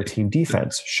get better team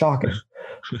defense. Shocking.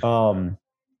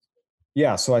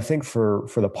 Yeah, so I think for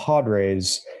the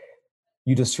Padres,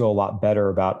 you just feel a lot better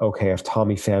about, okay, if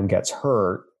Tommy Pham gets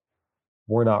hurt,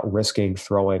 we're not risking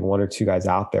throwing one or two guys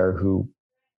out there who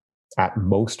at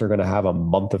most are going to have a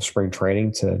month of spring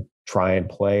training to try and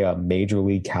play a major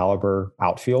league caliber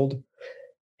outfield.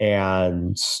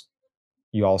 And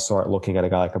you also aren't looking at a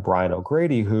guy like a Brian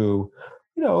O'Grady who,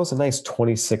 is a nice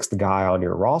 26th guy on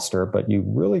your roster, but you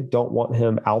really don't want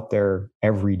him out there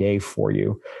every day for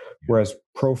you. Whereas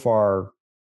Profar,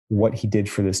 what he did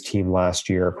for this team last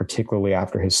year, particularly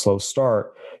after his slow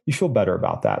start, you feel better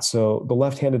about that. So the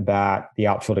left-handed bat, the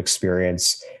outfield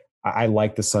experience, I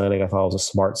like the signing. I thought it was a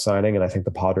smart signing, and I think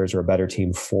the Padres are a better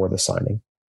team for the signing.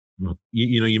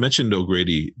 You mentioned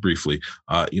O'Grady briefly.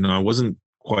 I wasn't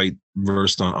quite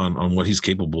versed on what he's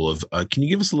capable of. Can you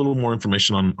give us a little more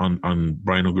information on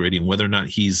Brian O'Grady and whether or not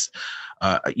he's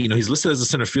listed as a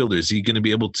center fielder? Is he going to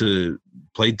be able to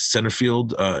play center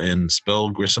field and spell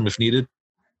Grissom if needed?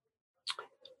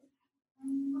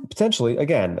 Potentially.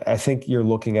 Again, I think you're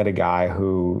looking at a guy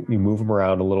who you move him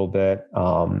around a little bit.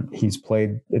 He's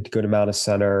played a good amount of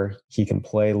center. He can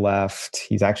play left.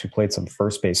 He's actually played some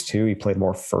first base too. He played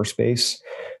more first base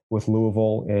with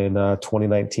Louisville in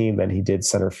 2019 than he did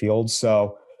center field.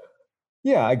 So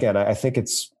yeah, again, I think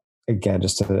it's,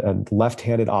 just a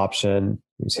left-handed option.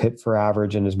 He was hit for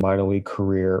average in his minor league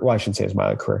career. Well, I shouldn't say his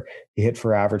minor league career. He hit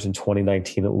for average in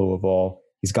 2019 at Louisville.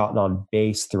 He's gotten on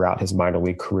base throughout his minor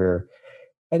league career.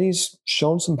 And he's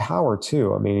shown some power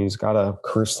too. I mean, he's got a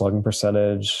career slugging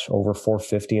percentage over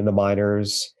 450 in the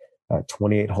minors,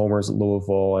 28 homers at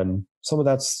Louisville. And some of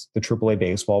that's the AAA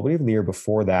baseball. But even the year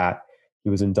before that, he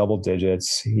was in double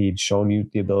digits. He'd shown you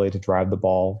the ability to drive the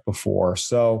ball before.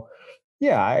 So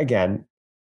yeah, again,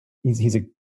 he's a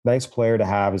nice player to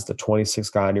have as the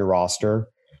 26th guy on your roster.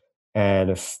 And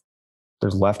if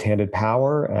there's left-handed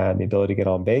power and the ability to get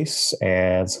on base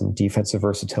and some defensive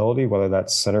versatility, whether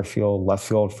that's center field, left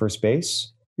field, first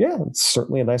base, yeah, it's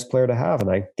certainly a nice player to have,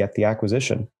 and I get the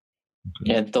acquisition.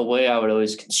 Yeah, the way I would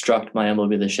always construct my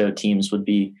MLB The Show teams would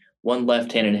be one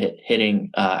left-handed hitting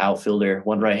outfielder,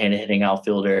 one right-handed hitting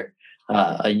outfielder,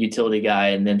 a utility guy,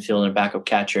 and then field and backup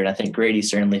catcher. And I think O'Grady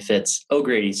certainly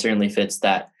fits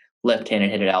that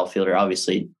left-handed hitted outfielder.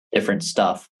 Obviously, different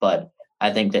stuff, but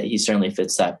I think that he certainly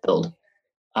fits that build.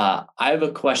 I have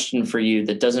a question for you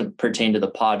that doesn't pertain to the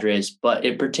Padres, but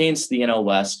it pertains to the NL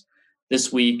West.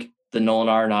 This week, the Nolan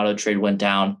Arenado trade went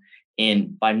down,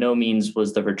 and by no means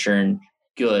was the return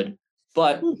good.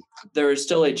 But there is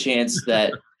still a chance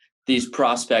that these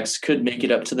prospects could make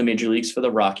it up to the major leagues for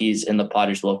the Rockies, and the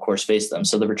Padres will, of course, face them.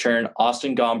 So the return,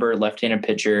 Austin Gomber, left-handed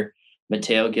pitcher,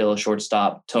 Mateo Gil,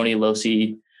 shortstop, Tony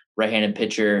Losi, right-handed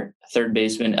pitcher, third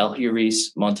baseman,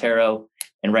 Eleuris Montero,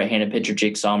 and right-handed pitcher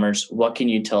Jake Sommers. What can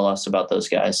you tell us about those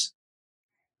guys?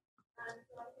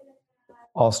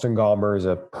 Austin Gomber is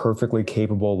a perfectly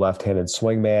capable left-handed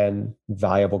swingman,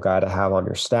 valuable guy to have on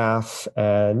your staff.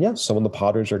 And yeah, someone the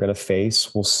Padres are going to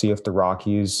face. We'll see if the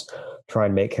Rockies try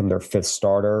and make him their fifth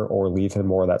starter or leave him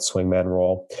more of that swingman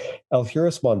role.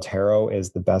 Eleuris Montero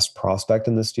is the best prospect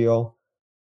in this deal.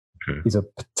 He's a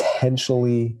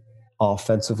potentially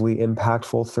offensively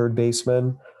impactful third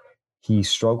baseman. He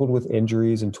struggled with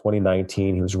injuries in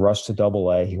 2019. He was rushed to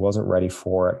Double-A. He wasn't ready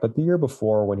for it. But the year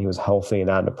before, when he was healthy and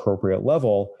at an appropriate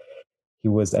level, he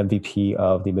was MVP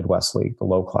of the Midwest League, the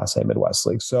low Class A Midwest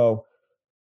League. So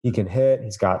he can hit.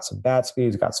 He's got some bat speed.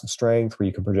 He's got some strength where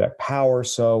you can project power.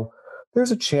 So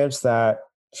there's a chance that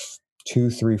 2,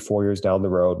 3, 4 years down the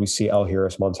road, we see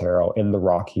Eleuris Montero in the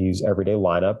Rockies' everyday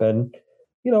lineup. And,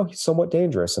 he's somewhat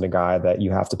dangerous and a guy that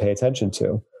you have to pay attention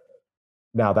to.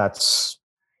 Now, that's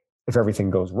if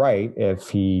everything goes right. If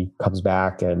he comes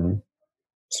back and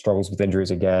struggles with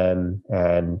injuries again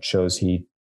and shows he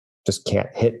just can't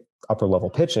hit upper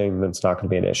level pitching, then it's not going to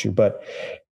be an issue. But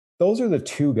those are the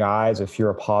two guys, if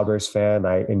you're a Padres fan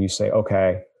and you say,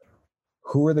 okay,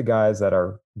 who are the guys that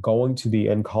are going to be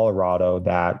in Colorado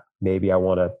that maybe I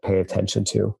want to pay attention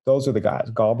to? Those are the guys.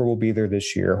 Gomber will be there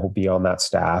this year. He'll be on that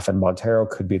staff. And Montero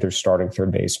could be their starting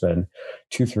third baseman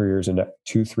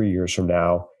 2-3 years from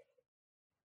now.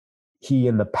 He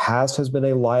in the past has been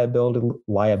a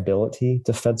liability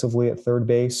defensively at third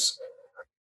base.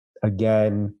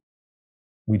 Again,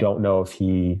 we don't know if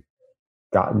he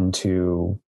got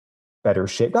into better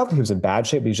shape. Not that he was in bad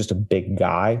shape, but he's just a big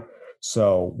guy.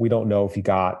 So we don't know if he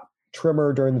got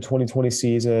trimmer during the 2020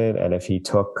 season and if he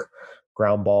took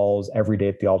ground balls every day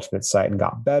at the alternate site and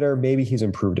got better. Maybe he's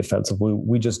improved defensively.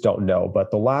 We just don't know.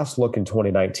 But the last look in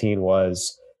 2019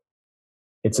 was,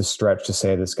 it's a stretch to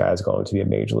say this guy is going to be a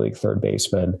major league third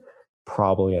baseman,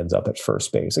 probably ends up at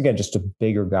first base. Again, just a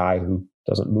bigger guy who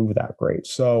doesn't move that great.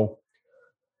 So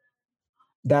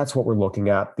that's what we're looking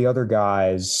at. The other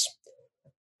guys,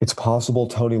 it's possible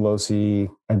Tony Losi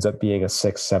ends up being a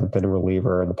 6th, 7th inning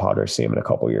reliever and the Padres see him in a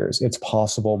couple of years. It's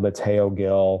possible Mateo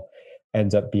Gil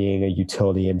ends up being a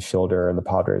utility infielder and the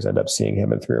Padres end up seeing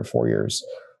him in 3 or 4 years.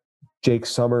 Jake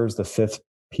Summers, the 5th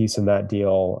piece in that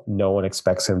deal, no one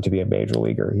expects him to be a major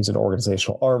leaguer. He's an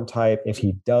organizational arm type. If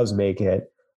he does make it,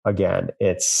 again,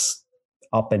 it's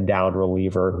up and down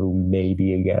reliever who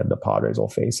maybe, again, the Padres will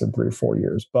face in 3 or 4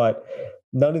 years. But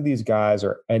none of these guys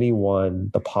are anyone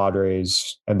the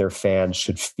Padres and their fans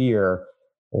should fear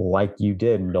like you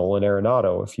did Nolan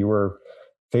Arenado. If you were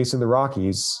facing the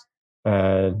Rockies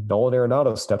and Nolan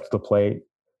Arenado stepped to the plate,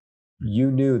 you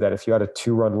knew that if you had a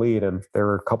 2-run lead and there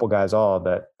were a couple guys on,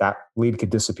 that lead could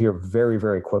disappear very,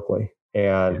 very quickly.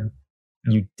 And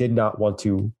you did not want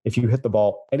to, if you hit the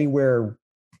ball anywhere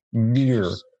near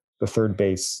the third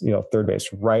base,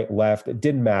 right, left, it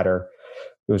didn't matter.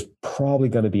 It was probably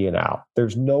going to be an out.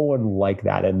 There's no one like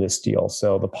that in this deal.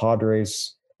 So the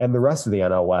Padres and the rest of the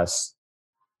NL West,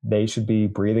 they should be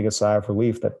breathing a sigh of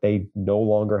relief that they no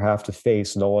longer have to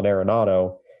face Nolan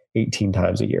Arenado 18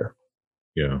 times a year.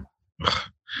 Yeah.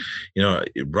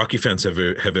 Rocky fans have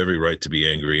every right to be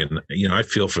angry. And, I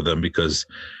feel for them because,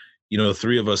 the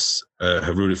three of us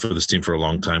have rooted for this team for a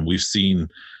long time. We've seen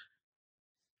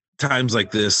times like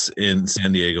this in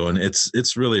San Diego, and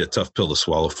it's really a tough pill to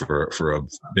swallow for a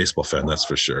baseball fan, that's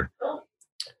for sure.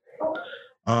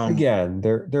 Again,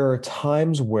 there are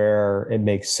times where it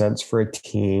makes sense for a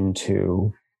team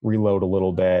to reload a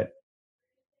little bit,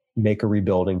 make a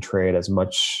rebuilding trade, as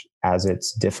much as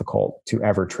it's difficult to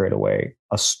ever trade away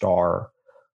a star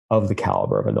of the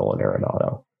caliber of a Nolan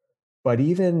Arenado. But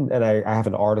even, and I have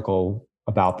an article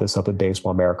about this up at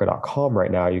baseballamerica.com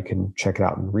right now, you can check it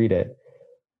out and read it.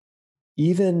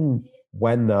 Even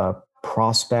when the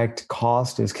prospect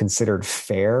cost is considered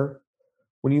fair,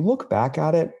 when you look back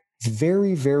at it,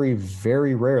 very, very,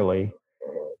 very rarely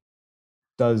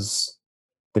does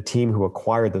the team who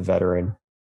acquired the veteran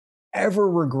ever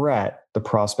regret the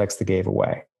prospects they gave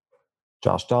away.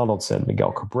 Josh Donaldson,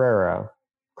 Miguel Cabrera,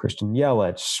 Christian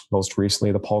Yelich, most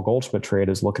recently the Paul Goldschmidt trade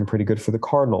is looking pretty good for the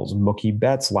Cardinals. Mookie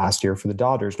Betts last year for the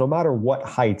Dodgers. No matter what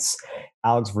heights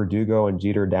Alex Verdugo and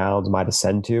Jeter Downs might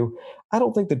ascend to, I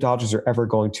don't think the Dodgers are ever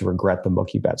going to regret the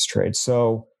Mookie Betts trade.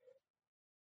 So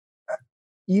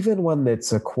even when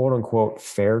it's a quote-unquote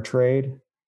fair trade,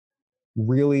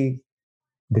 really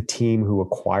the team who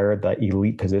acquired the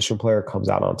elite position player comes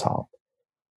out on top.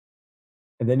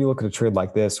 And then you look at a trade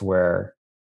like this where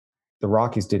the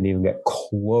Rockies didn't even get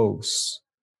close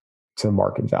to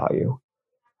market value.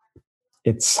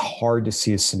 It's hard to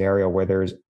see a scenario where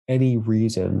there's any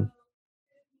reason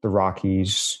the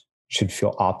Rockies should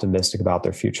feel optimistic about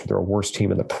their future. They're a worse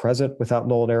team in the present without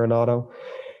Nolan Arenado,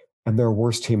 and they're a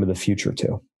worse team in the future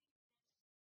too.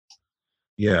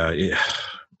 Yeah,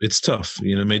 it's tough.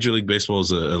 Major League Baseball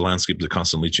is a landscape that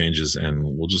constantly changes, and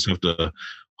we'll just have to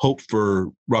hope for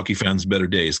Rocky fans better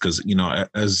days. Because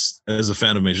as a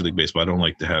fan of Major League Baseball, I don't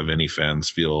like to have any fans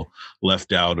feel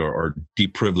left out or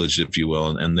deprivileged, if you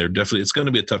will. And they're definitely, it's going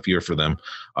to be a tough year for them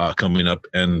coming up,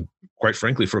 and quite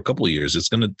frankly, for a couple of years, it's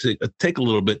going to take a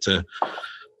little bit to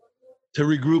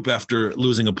regroup after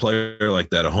losing a player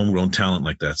like that, a homegrown talent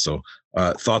like that. So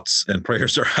thoughts and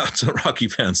prayers are out to Rocky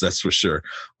fans, that's for sure.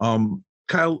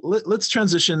 Kyle, let's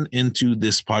transition into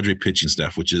this Padre pitching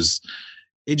staff, which is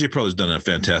AJ Preller's done a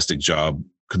fantastic job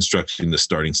constructing the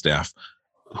starting staff.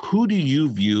 Who do you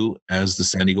view as the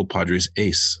San Diego Padres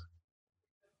ace?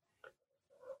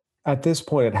 At this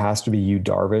point, it has to be Yu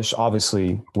Darvish.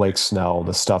 Obviously, Blake Snell,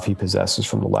 the stuff he possesses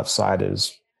from the left side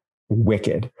is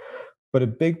wicked. But a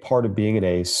big part of being an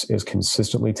ace is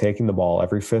consistently taking the ball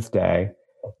every fifth day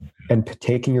and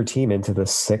taking your team into the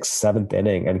 6th, 7th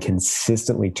inning and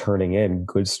consistently turning in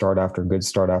good start after good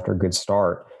start after good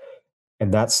start.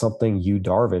 And that's something Yu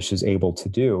Darvish is able to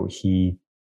do. He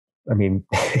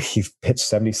pitched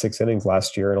 76 innings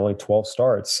last year and only 12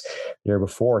 starts. The year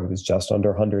before, he was just under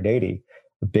 180.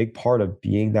 A big part of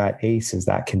being that ace is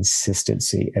that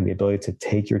consistency and the ability to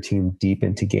take your team deep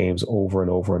into games over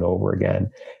and over and over again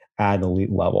at an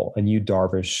elite level. And Yu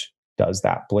Darvish does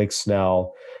that. Blake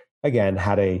Snell, again,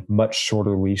 had a much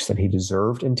shorter leash than he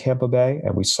deserved in Tampa Bay.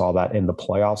 And we saw that in the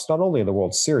playoffs, not only in the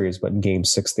World Series, but in Game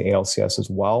 6, the ALCS as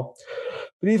well.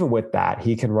 But even with that,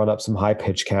 he can run up some high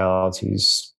pitch counts.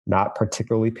 He's not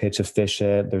particularly pitch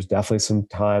efficient. There's definitely some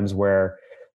times where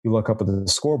you look up at the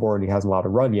scoreboard and he hasn't allowed to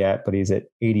run yet, but he's at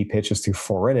 80 pitches through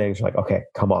 4 innings. You're like, okay,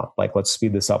 come on. Like, let's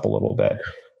speed this up a little bit.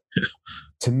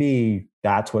 To me,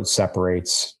 that's what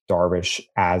separates Darvish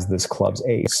as this club's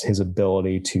ace, his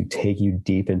ability to take you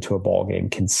deep into a ball game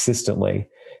consistently,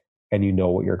 and you know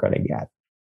what you're going to get.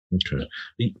 Okay.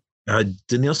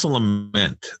 Dinelson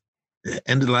Lamet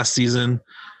ended last season,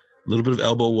 a little bit of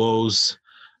elbow woes.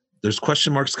 There's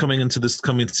question marks coming into this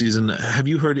coming season. Have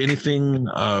you heard anything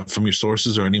from your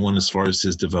sources or anyone as far as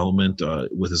his development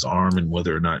with his arm and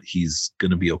whether or not he's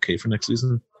going to be okay for next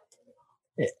season?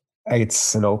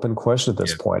 It's an open question at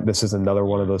this point. This is another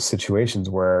one of those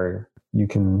situations where you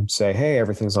can say, hey,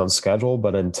 everything's on schedule,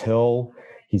 but until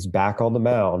he's back on the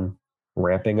mound,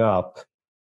 ramping up,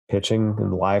 pitching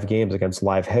in live games against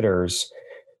live hitters,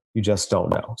 you just don't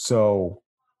know. So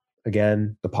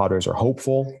again, the Padres are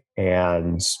hopeful,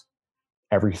 and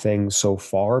everything so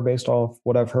far, based off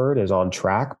what I've heard, is on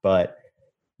track. But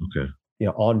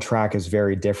on track is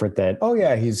very different than, oh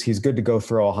yeah, he's good to go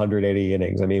throw 180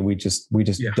 innings. I mean, we just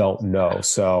don't know.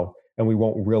 So, and we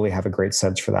won't really have a great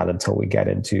sense for that until we get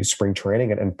into spring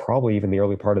training and probably even the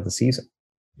early part of the season.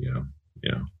 Yeah.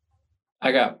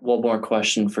 I got one more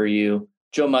question for you.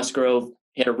 Joe Musgrove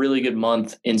had a really good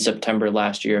month in September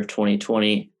last year of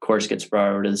 2020. Of course, gets brought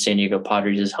over to the San Diego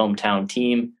Padres' hometown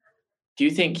team. Do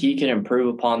you think he can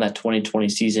improve upon that 2020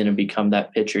 season and become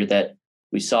that pitcher that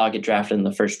we saw get drafted in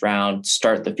the first round,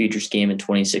 start the Futures game in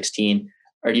 2016?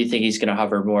 Or do you think he's going to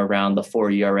hover more around the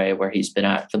 4 ERA where he's been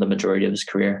at for the majority of his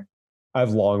career?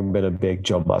 I've long been a big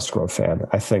Joe Musgrove fan.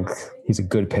 I think he's a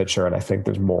good pitcher, and I think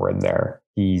there's more in there.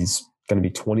 He's going to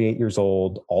be 28 years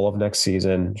old all of next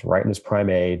season. He's right in his prime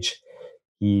age.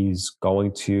 He's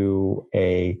going to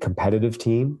a competitive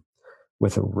team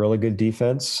with a really good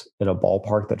defense in a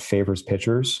ballpark that favors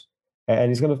pitchers. And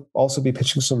he's going to also be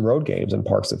pitching some road games in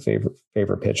parks that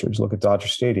favor pitchers. Look at Dodger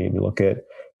Stadium. You look at,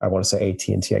 I want to say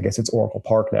AT&T. I guess it's Oracle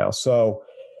Park now. So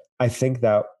I think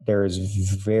that there is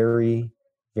very,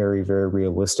 very, very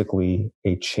realistically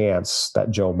a chance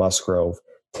that Joe Musgrove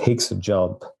takes a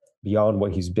jump beyond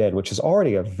what he's been, which is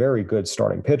already a very good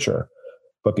starting pitcher,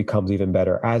 but becomes even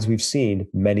better, as we've seen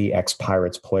many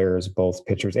ex-Pirates players, both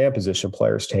pitchers and position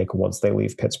players, take once they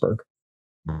leave Pittsburgh.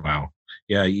 Wow.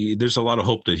 Yeah, there's a lot of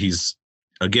hope that he's,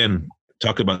 again,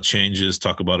 talk about changes,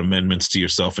 talk about amendments to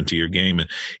yourself and to your game. And,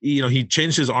 he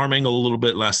changed his arm angle a little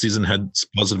bit last season, had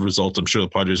positive results. I'm sure the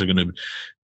Padres are going to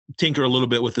tinker a little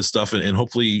bit with this stuff, and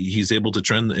hopefully he's able to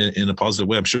trend in a positive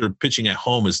way. I'm sure pitching at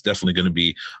home is definitely going to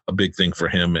be a big thing for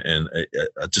him and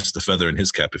just a feather in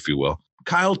his cap, if you will.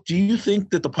 Kyle, do you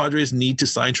think that the Padres need to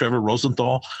sign Trevor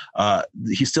Rosenthal?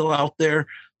 He's still out there.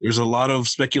 There's a lot of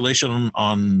speculation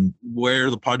on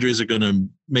where the Padres are going to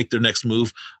make their next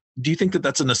move. Do you think that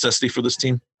that's a necessity for this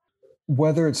team?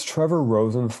 Whether it's Trevor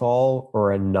Rosenthal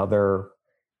or another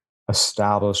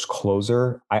established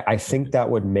closer, I think that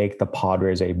would make the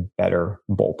Padres a better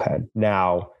bullpen.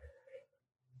 Now,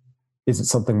 is it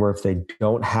something where if they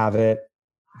don't have it,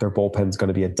 their bullpen's going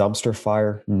to be a dumpster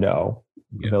fire? No.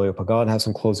 Emilio Pagan has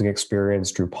some closing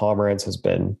experience. Drew Pomeranz has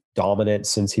been dominant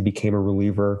since he became a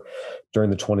reliever during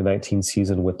the 2019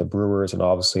 season with the Brewers, and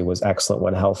obviously was excellent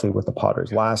when healthy with the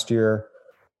Padres last year.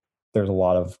 There's a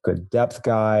lot of good depth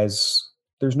guys.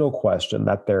 There's no question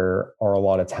that there are a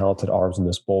lot of talented arms in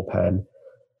this bullpen,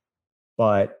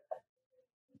 but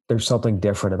there's something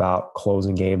different about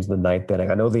closing games in the ninth inning.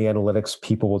 I know the analytics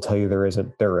people will tell you there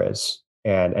isn't. There is.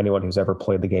 And anyone who's ever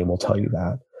played the game will tell you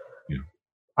that. Yeah.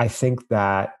 I think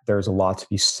that there's a lot to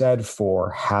be said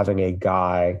for having a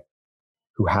guy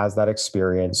who has that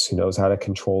experience, who knows how to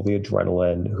control the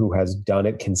adrenaline, who has done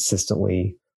it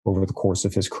consistently over the course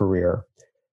of his career.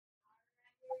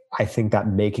 I think that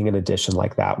making an addition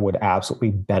like that would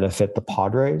absolutely benefit the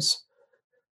Padres,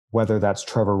 whether that's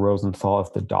Trevor Rosenthal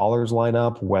if the dollars line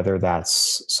up, whether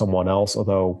that's someone else,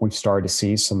 although we've started to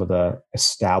see some of the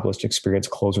established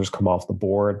experienced closers come off the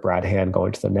board. Brad Hand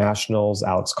going to the Nationals,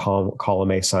 Alex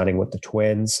Colomé signing with the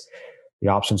Twins. The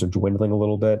options are dwindling a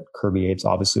little bit. Kirby Yates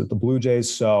obviously with the Blue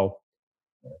Jays. So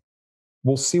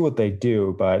we'll see what they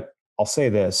do, but I'll say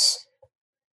this.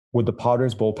 Would the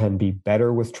Padres bullpen be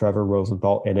better with Trevor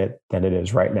Rosenthal in it than it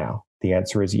is right now? The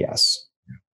answer is yes.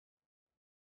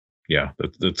 Yeah,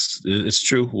 it's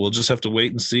true. We'll just have to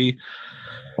wait and see.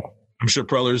 I'm sure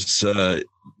Preller's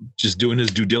just doing his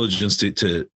due diligence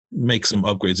to make some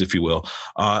upgrades, if you will.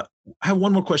 I have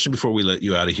one more question before we let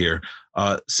you out of here.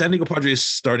 San Diego Padres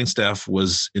starting staff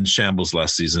was in shambles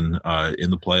last season in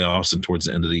the playoffs and towards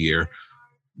the end of the year.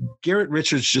 Garrett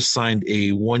Richards just signed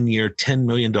a 1-year, $10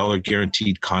 million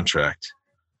guaranteed contract.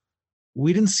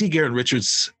 we didn't see Garrett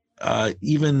Richards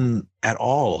even at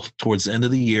all towards the end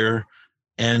of the year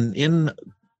and in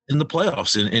the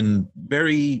playoffs in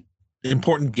very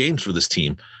important games for this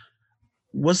team.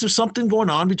 Was there something going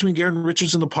on between Garrett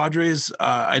Richards and the Padres?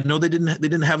 I know they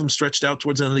didn't have him stretched out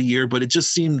towards the end of the year, but it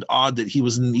just seemed odd that he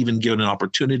wasn't even given an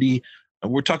opportunity.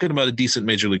 We're talking about a decent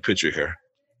major league pitcher here.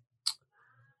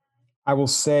 I will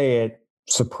say it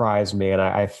surprised me, and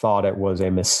I thought it was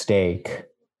a mistake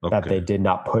that they did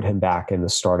not put him back in the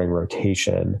starting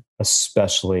rotation,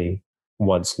 especially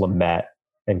once Lamet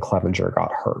and Clevenger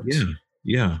got hurt.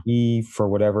 Yeah. He, for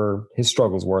whatever his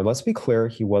struggles were, let's be clear,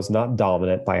 he was not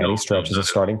dominant by any stretch as a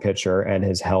starting pitcher, and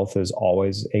his health is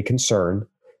always a concern.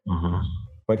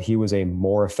 But he was a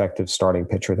more effective starting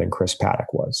pitcher than Chris Paddack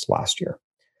was last year.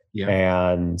 Yeah.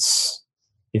 And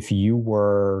if you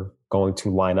were going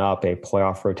to line up a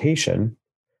playoff rotation,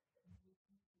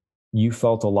 you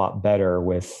felt a lot better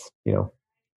with,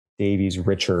 Davies,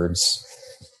 Richards,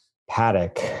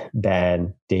 Paddack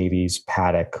than Davies,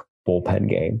 Paddack bullpen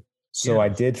game. So I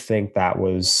did think that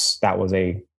was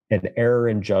an error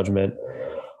in judgment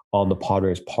on the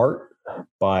Padres' part,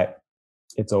 but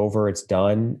it's over, it's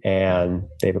done, and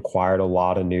they've acquired a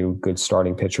lot of new good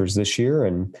starting pitchers this year,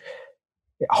 and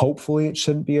hopefully it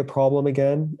shouldn't be a problem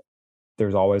again.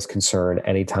 There's always concern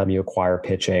anytime you acquire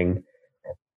pitching,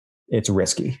 it's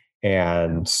risky.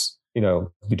 And,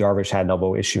 Darvish had an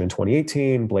elbow issue in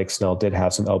 2018. Blake Snell did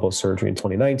have some elbow surgery in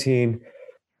 2019.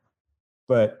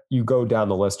 But you go down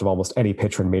the list of almost any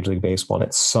pitcher in Major League Baseball, and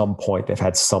at some point they've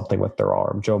had something with their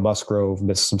arm. Joe Musgrove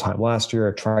missed some time last year,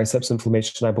 a triceps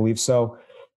inflammation, I believe. So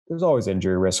there's always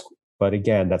injury risk. But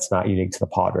again, that's not unique to the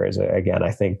Padres. Again,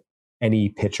 I think any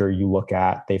pitcher you look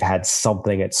at, they've had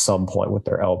something at some point with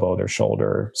their elbow, their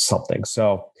shoulder, something.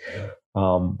 So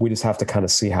we just have to kind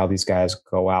of see how these guys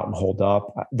go out and hold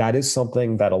up. That is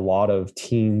something that a lot of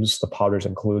teams, the Padres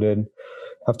included,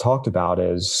 have talked about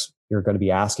is you're going to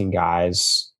be asking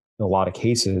guys in a lot of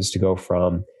cases to go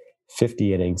from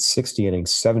 50 innings, 60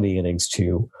 innings, 70 innings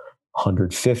to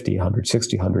 150,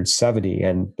 160, 170.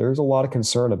 And there's a lot of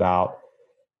concern about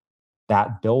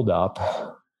that buildup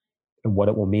and what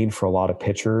it will mean for a lot of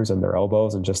pitchers and their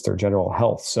elbows and just their general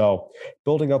health. So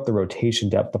building up the rotation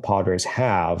depth the Padres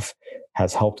have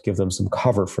has helped give them some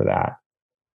cover for that.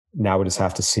 Now we just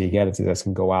have to see again if these guys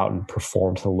can go out and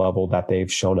perform to the level that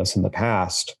they've shown us in the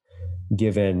past,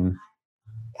 given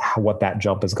what that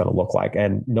jump is going to look like.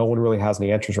 And no one really has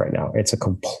any answers right now. It's a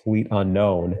complete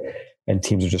unknown, and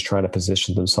teams are just trying to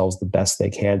position themselves the best they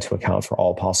can to account for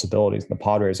all possibilities. And the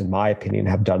Padres, in my opinion,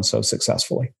 have done so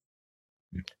successfully.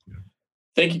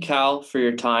 Thank you, Cal, for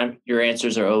your time. Your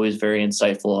answers are always very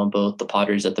insightful on both the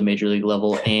Padres at the major league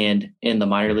level and in the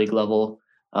minor league level.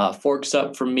 Forks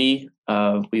up from me.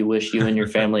 We wish you and your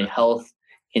family health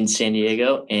in San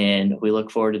Diego, and we look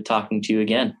forward to talking to you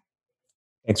again.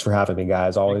 Thanks for having me,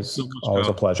 guys. Always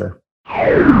a pleasure.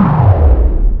 All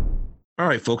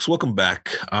right, folks, welcome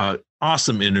back.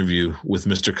 Awesome interview with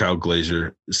Mr. Kyle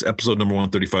Glaser. This is episode number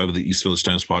 135 of the East Village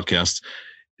Times podcast.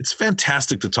 It's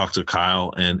fantastic to talk to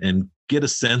Kyle and get a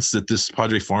sense that this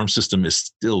Padre farm system is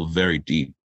still very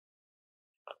deep.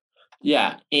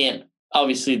 Yeah, and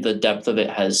obviously the depth of it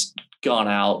has gone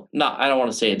out. I don't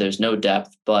want to say there's no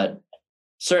depth, but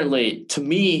certainly to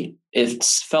me, it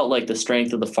felt like the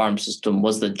strength of the farm system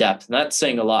was the depth. And that's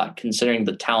saying a lot considering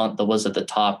the talent that was at the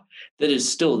top that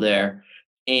is still there.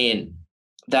 And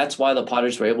that's why the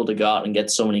Padres were able to go out and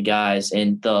get so many guys.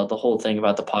 And the whole thing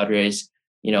about the Padres,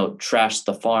 trash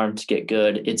the farm to get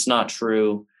good. It's not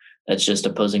true. That's just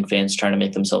opposing fans trying to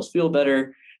make themselves feel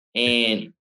better.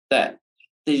 And that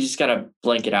they just got to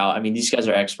blank it out. I mean, these guys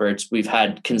are experts. We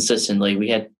had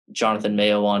Jonathan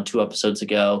Mayo on 2 episodes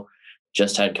ago,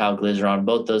 just had Kyle Glaser on.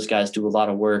 Both those guys do a lot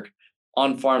of work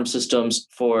on farm systems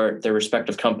for their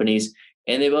respective companies.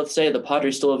 And they both say the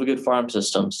Padres still have a good farm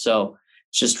system. So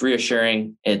it's just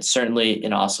reassuring. It's certainly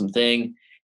an awesome thing.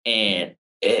 And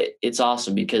it's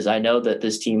awesome because I know that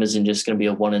this team isn't just going to be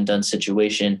a one and done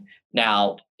situation.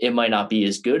 Now, it might not be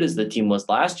as good as the team was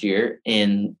last year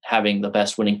in having the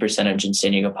best winning percentage in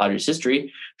San Diego Padres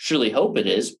history. Surely hope it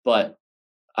is, but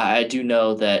I do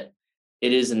know that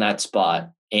it is in that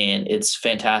spot, and it's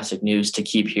fantastic news to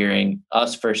keep hearing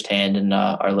us firsthand and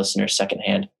our listeners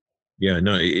secondhand. Yeah,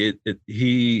 no,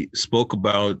 he spoke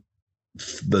about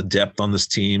the depth on this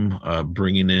team,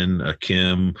 bringing in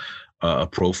Kim,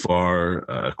 Profar,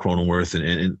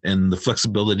 Cronenworth, and the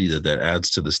flexibility that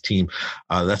adds to this team.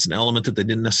 That's an element that they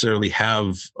didn't necessarily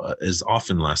have as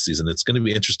often last season. It's going to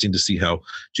be interesting to see how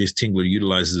Jace Tingler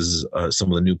utilizes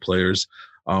some of the new players.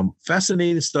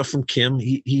 Fascinating stuff from Kim.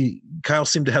 Kyle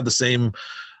seemed to have the same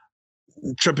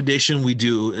trepidation we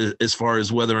do as far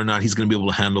as whether or not he's going to be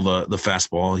able to handle the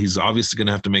fastball. He's obviously going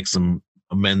to have to make some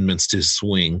amendments to his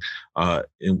swing. And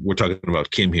we're talking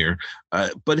about Kim here.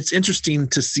 But it's interesting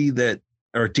to see that,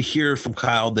 or to hear from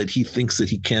Kyle that he thinks that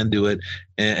he can do it,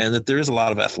 and that there is a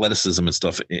lot of athleticism and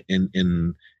stuff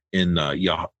in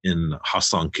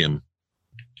Ha-Seong Kim.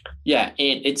 Yeah,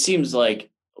 and it seems like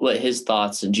what his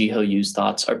thoughts and Ji-Ho Yu's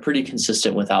thoughts are pretty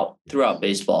consistent throughout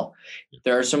baseball.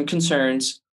 There are some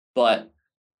concerns, but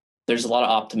there's a lot of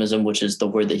optimism, which is the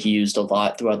word that he used a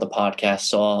lot throughout the podcast.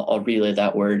 So I'll relay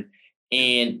that word.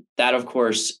 And that, of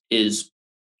course, is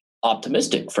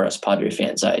optimistic for us Padre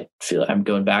fans. I feel I'm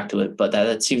going back to it, but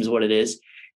that seems what it is.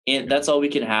 And that's all we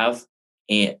can have.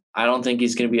 And I don't think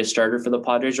he's going to be a starter for the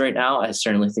Padres right now. I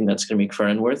certainly think that's going to be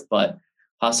Cronenworth, but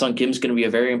Ha-Seong Kim is going to be a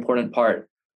very important part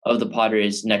of the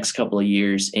Padres next couple of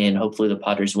years, and hopefully the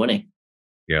Padres winning.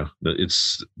 Yeah,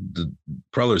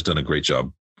 Preller's done a great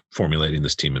job formulating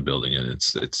this team and building it.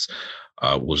 It's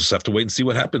we'll just have to wait and see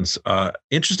what happens.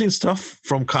 Interesting stuff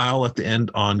from Kyle at the end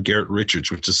on Garrett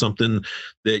Richards, which is something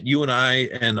that you and I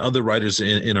and other writers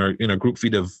in our group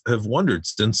feed have wondered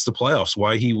since the playoffs,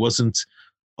 why he wasn't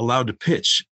allowed to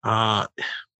pitch.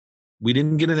 We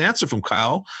didn't get an answer from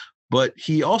Kyle, but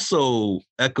he also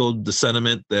echoed the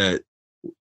sentiment that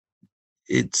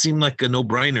it seemed like a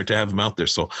no-brainer to have him out there.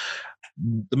 So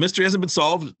the mystery hasn't been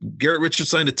solved. Garrett Richards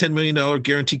signed a $10 million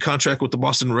guaranteed contract with the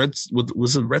Boston Reds.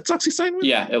 Was it Red Sox he signed with?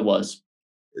 Yeah, it was.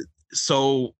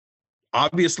 So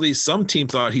obviously some team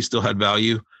thought he still had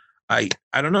value. I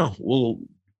don't know. Well,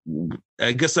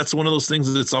 I guess that's one of those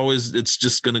things that it's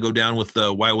just going to go down with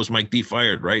why was Mike D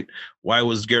fired, right? Why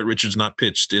was Garrett Richards not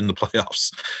pitched in the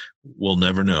playoffs? We'll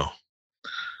never know.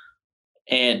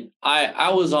 And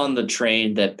I was on the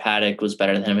train that Paddock was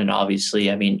better than him. And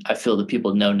obviously, I mean, I feel that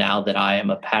people know now that I am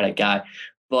a Paddock guy.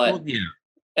 But, well, yeah.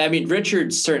 I mean,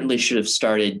 Richards certainly should have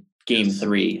started game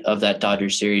 3 of that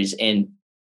Dodgers series. And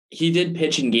he did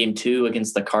pitch in game 2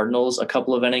 against the Cardinals a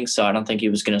couple of innings. So I don't think he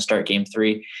was going to start game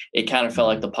 3. It kind of felt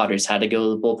like the Padres had to go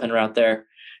the bullpen route there.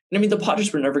 And I mean, the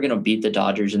Padres were never going to beat the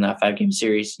Dodgers in that 5-game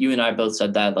series. You and I both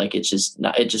said that, like, it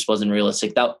just wasn't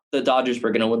realistic. That the Dodgers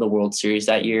were going to win the World Series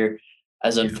that year.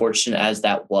 As unfortunate as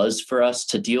that was for us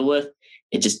to deal with,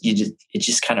 it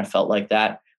just kind of felt like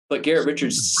that. But Garrett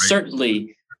Richards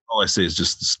certainly. All I say is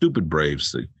just the stupid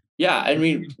Braves. Yeah, I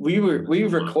mean, we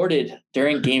recorded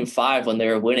during Game 5 when they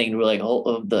were winning. We're like,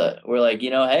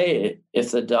 hey, if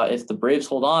the Braves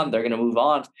hold on, they're going to move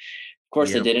on. Of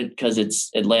course, they didn't because it's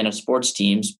Atlanta sports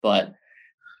teams, but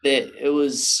it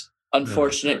was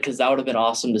unfortunate because that would have been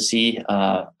awesome to see.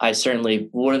 I certainly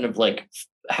wouldn't have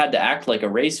had to act like a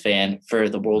Rays fan for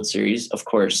the World Series. Of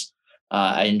course,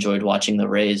 I enjoyed watching the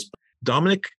Rays.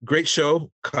 Dominic, great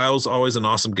show. Kyle's always an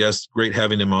awesome guest. Great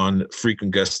having him on,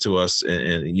 frequent guest to us.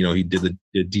 And he did the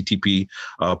DTP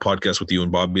podcast with you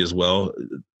and Bobby as well,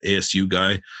 ASU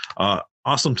guy.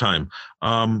 Awesome time.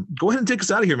 Go ahead and take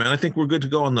us out of here, man. I think we're good to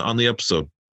go on the episode.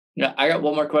 Yeah, I got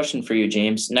one more question for you,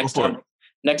 James. Next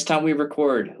time we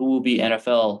record, who will be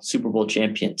NFL Super Bowl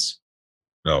champions?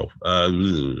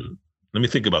 Let me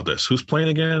think about this. Who's playing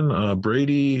again?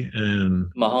 Brady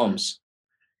and Mahomes.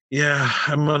 Yeah,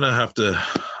 I'm gonna have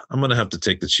to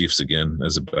take the Chiefs again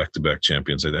as a back-to-back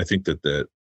champions. I think that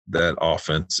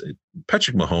offense,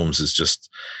 Patrick Mahomes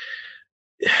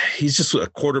he's just a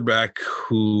quarterback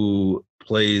who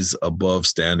plays above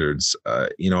standards.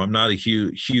 I'm not a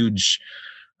huge.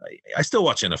 I still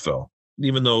watch NFL,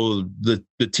 even though the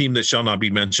team that shall not be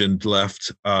mentioned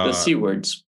left. The C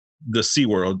words. The C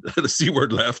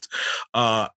word left.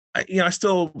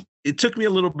 It took me a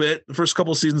little bit. The first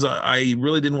couple of seasons, I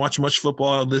really didn't watch much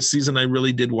football. This season, I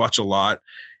really did watch a lot.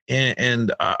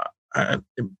 And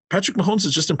Patrick Mahomes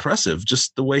is just impressive,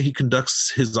 just the way he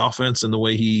conducts his offense and the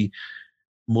way he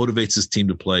motivates his team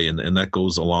to play. And that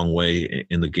goes a long way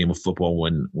in the game of football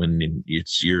when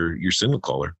it's your signal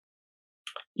caller.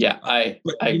 Yeah.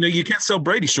 You can't sell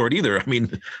Brady short either. I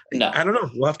mean, no. I don't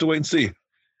know. We'll have to wait and see.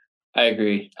 I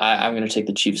agree. I'm going to take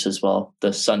the Chiefs as well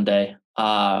this Sunday.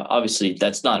 Obviously,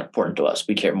 that's not important to us.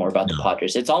 We care more about the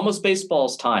Padres. It's almost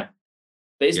baseball's time.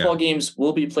 Baseball games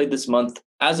will be played this month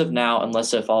as of now,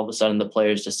 unless if all of a sudden the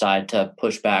players decide to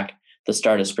push back the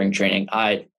start of spring training.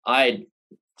 I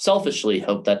selfishly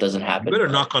hope that doesn't happen. You better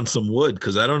knock on some wood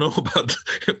because I don't know about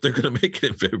if they're going to make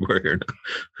it in February or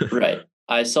not. Right.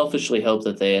 I selfishly hope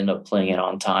that they end up playing it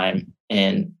on time.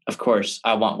 And, of course,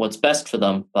 I want what's best for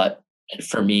them, but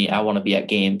for me, I want to be at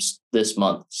games this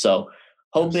month. So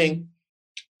hoping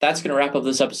that's going to wrap up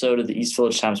this episode of the East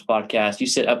Village Times podcast. You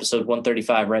said episode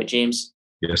 135, right, James?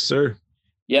 Yes, sir.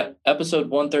 Yep. Episode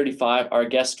 135. Our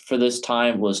guest for this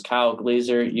time was Kyle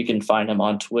Glaser. You can find him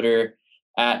on Twitter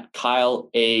at Kyle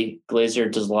A.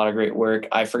 Glazer does a lot of great work.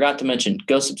 I forgot to mention,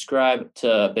 go subscribe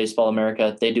to Baseball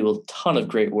America. They do a ton of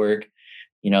great work.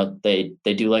 They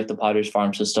do like the Padres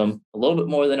farm system a little bit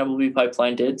more than MLB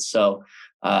Pipeline did. So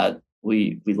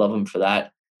we love them for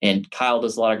that. And Kyle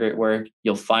does a lot of great work.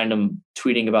 You'll find him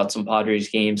tweeting about some Padres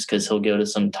games because he'll go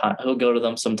to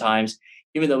them sometimes,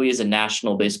 even though he is a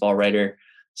national baseball writer.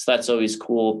 So that's always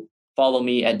cool. Follow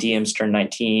me at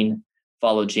DMStern19.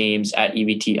 Follow James at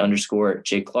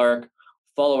EVT_J Clark.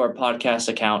 Follow our podcast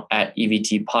account at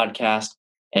EVT Podcast,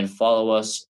 and follow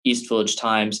us East Village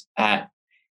Times at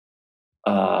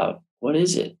what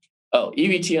is it? Oh,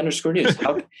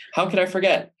 EVT_news. How could I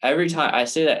forget? Every time I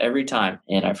say that every time,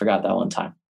 and I forgot that one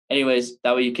time. Anyways,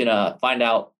 that way you can find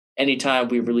out anytime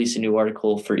we release a new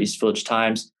article for East Village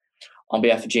Times. On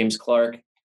behalf of James Clark,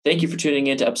 thank you for tuning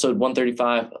in to episode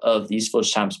 135 of the East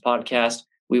Village Times podcast.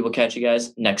 We will catch you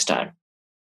guys next time.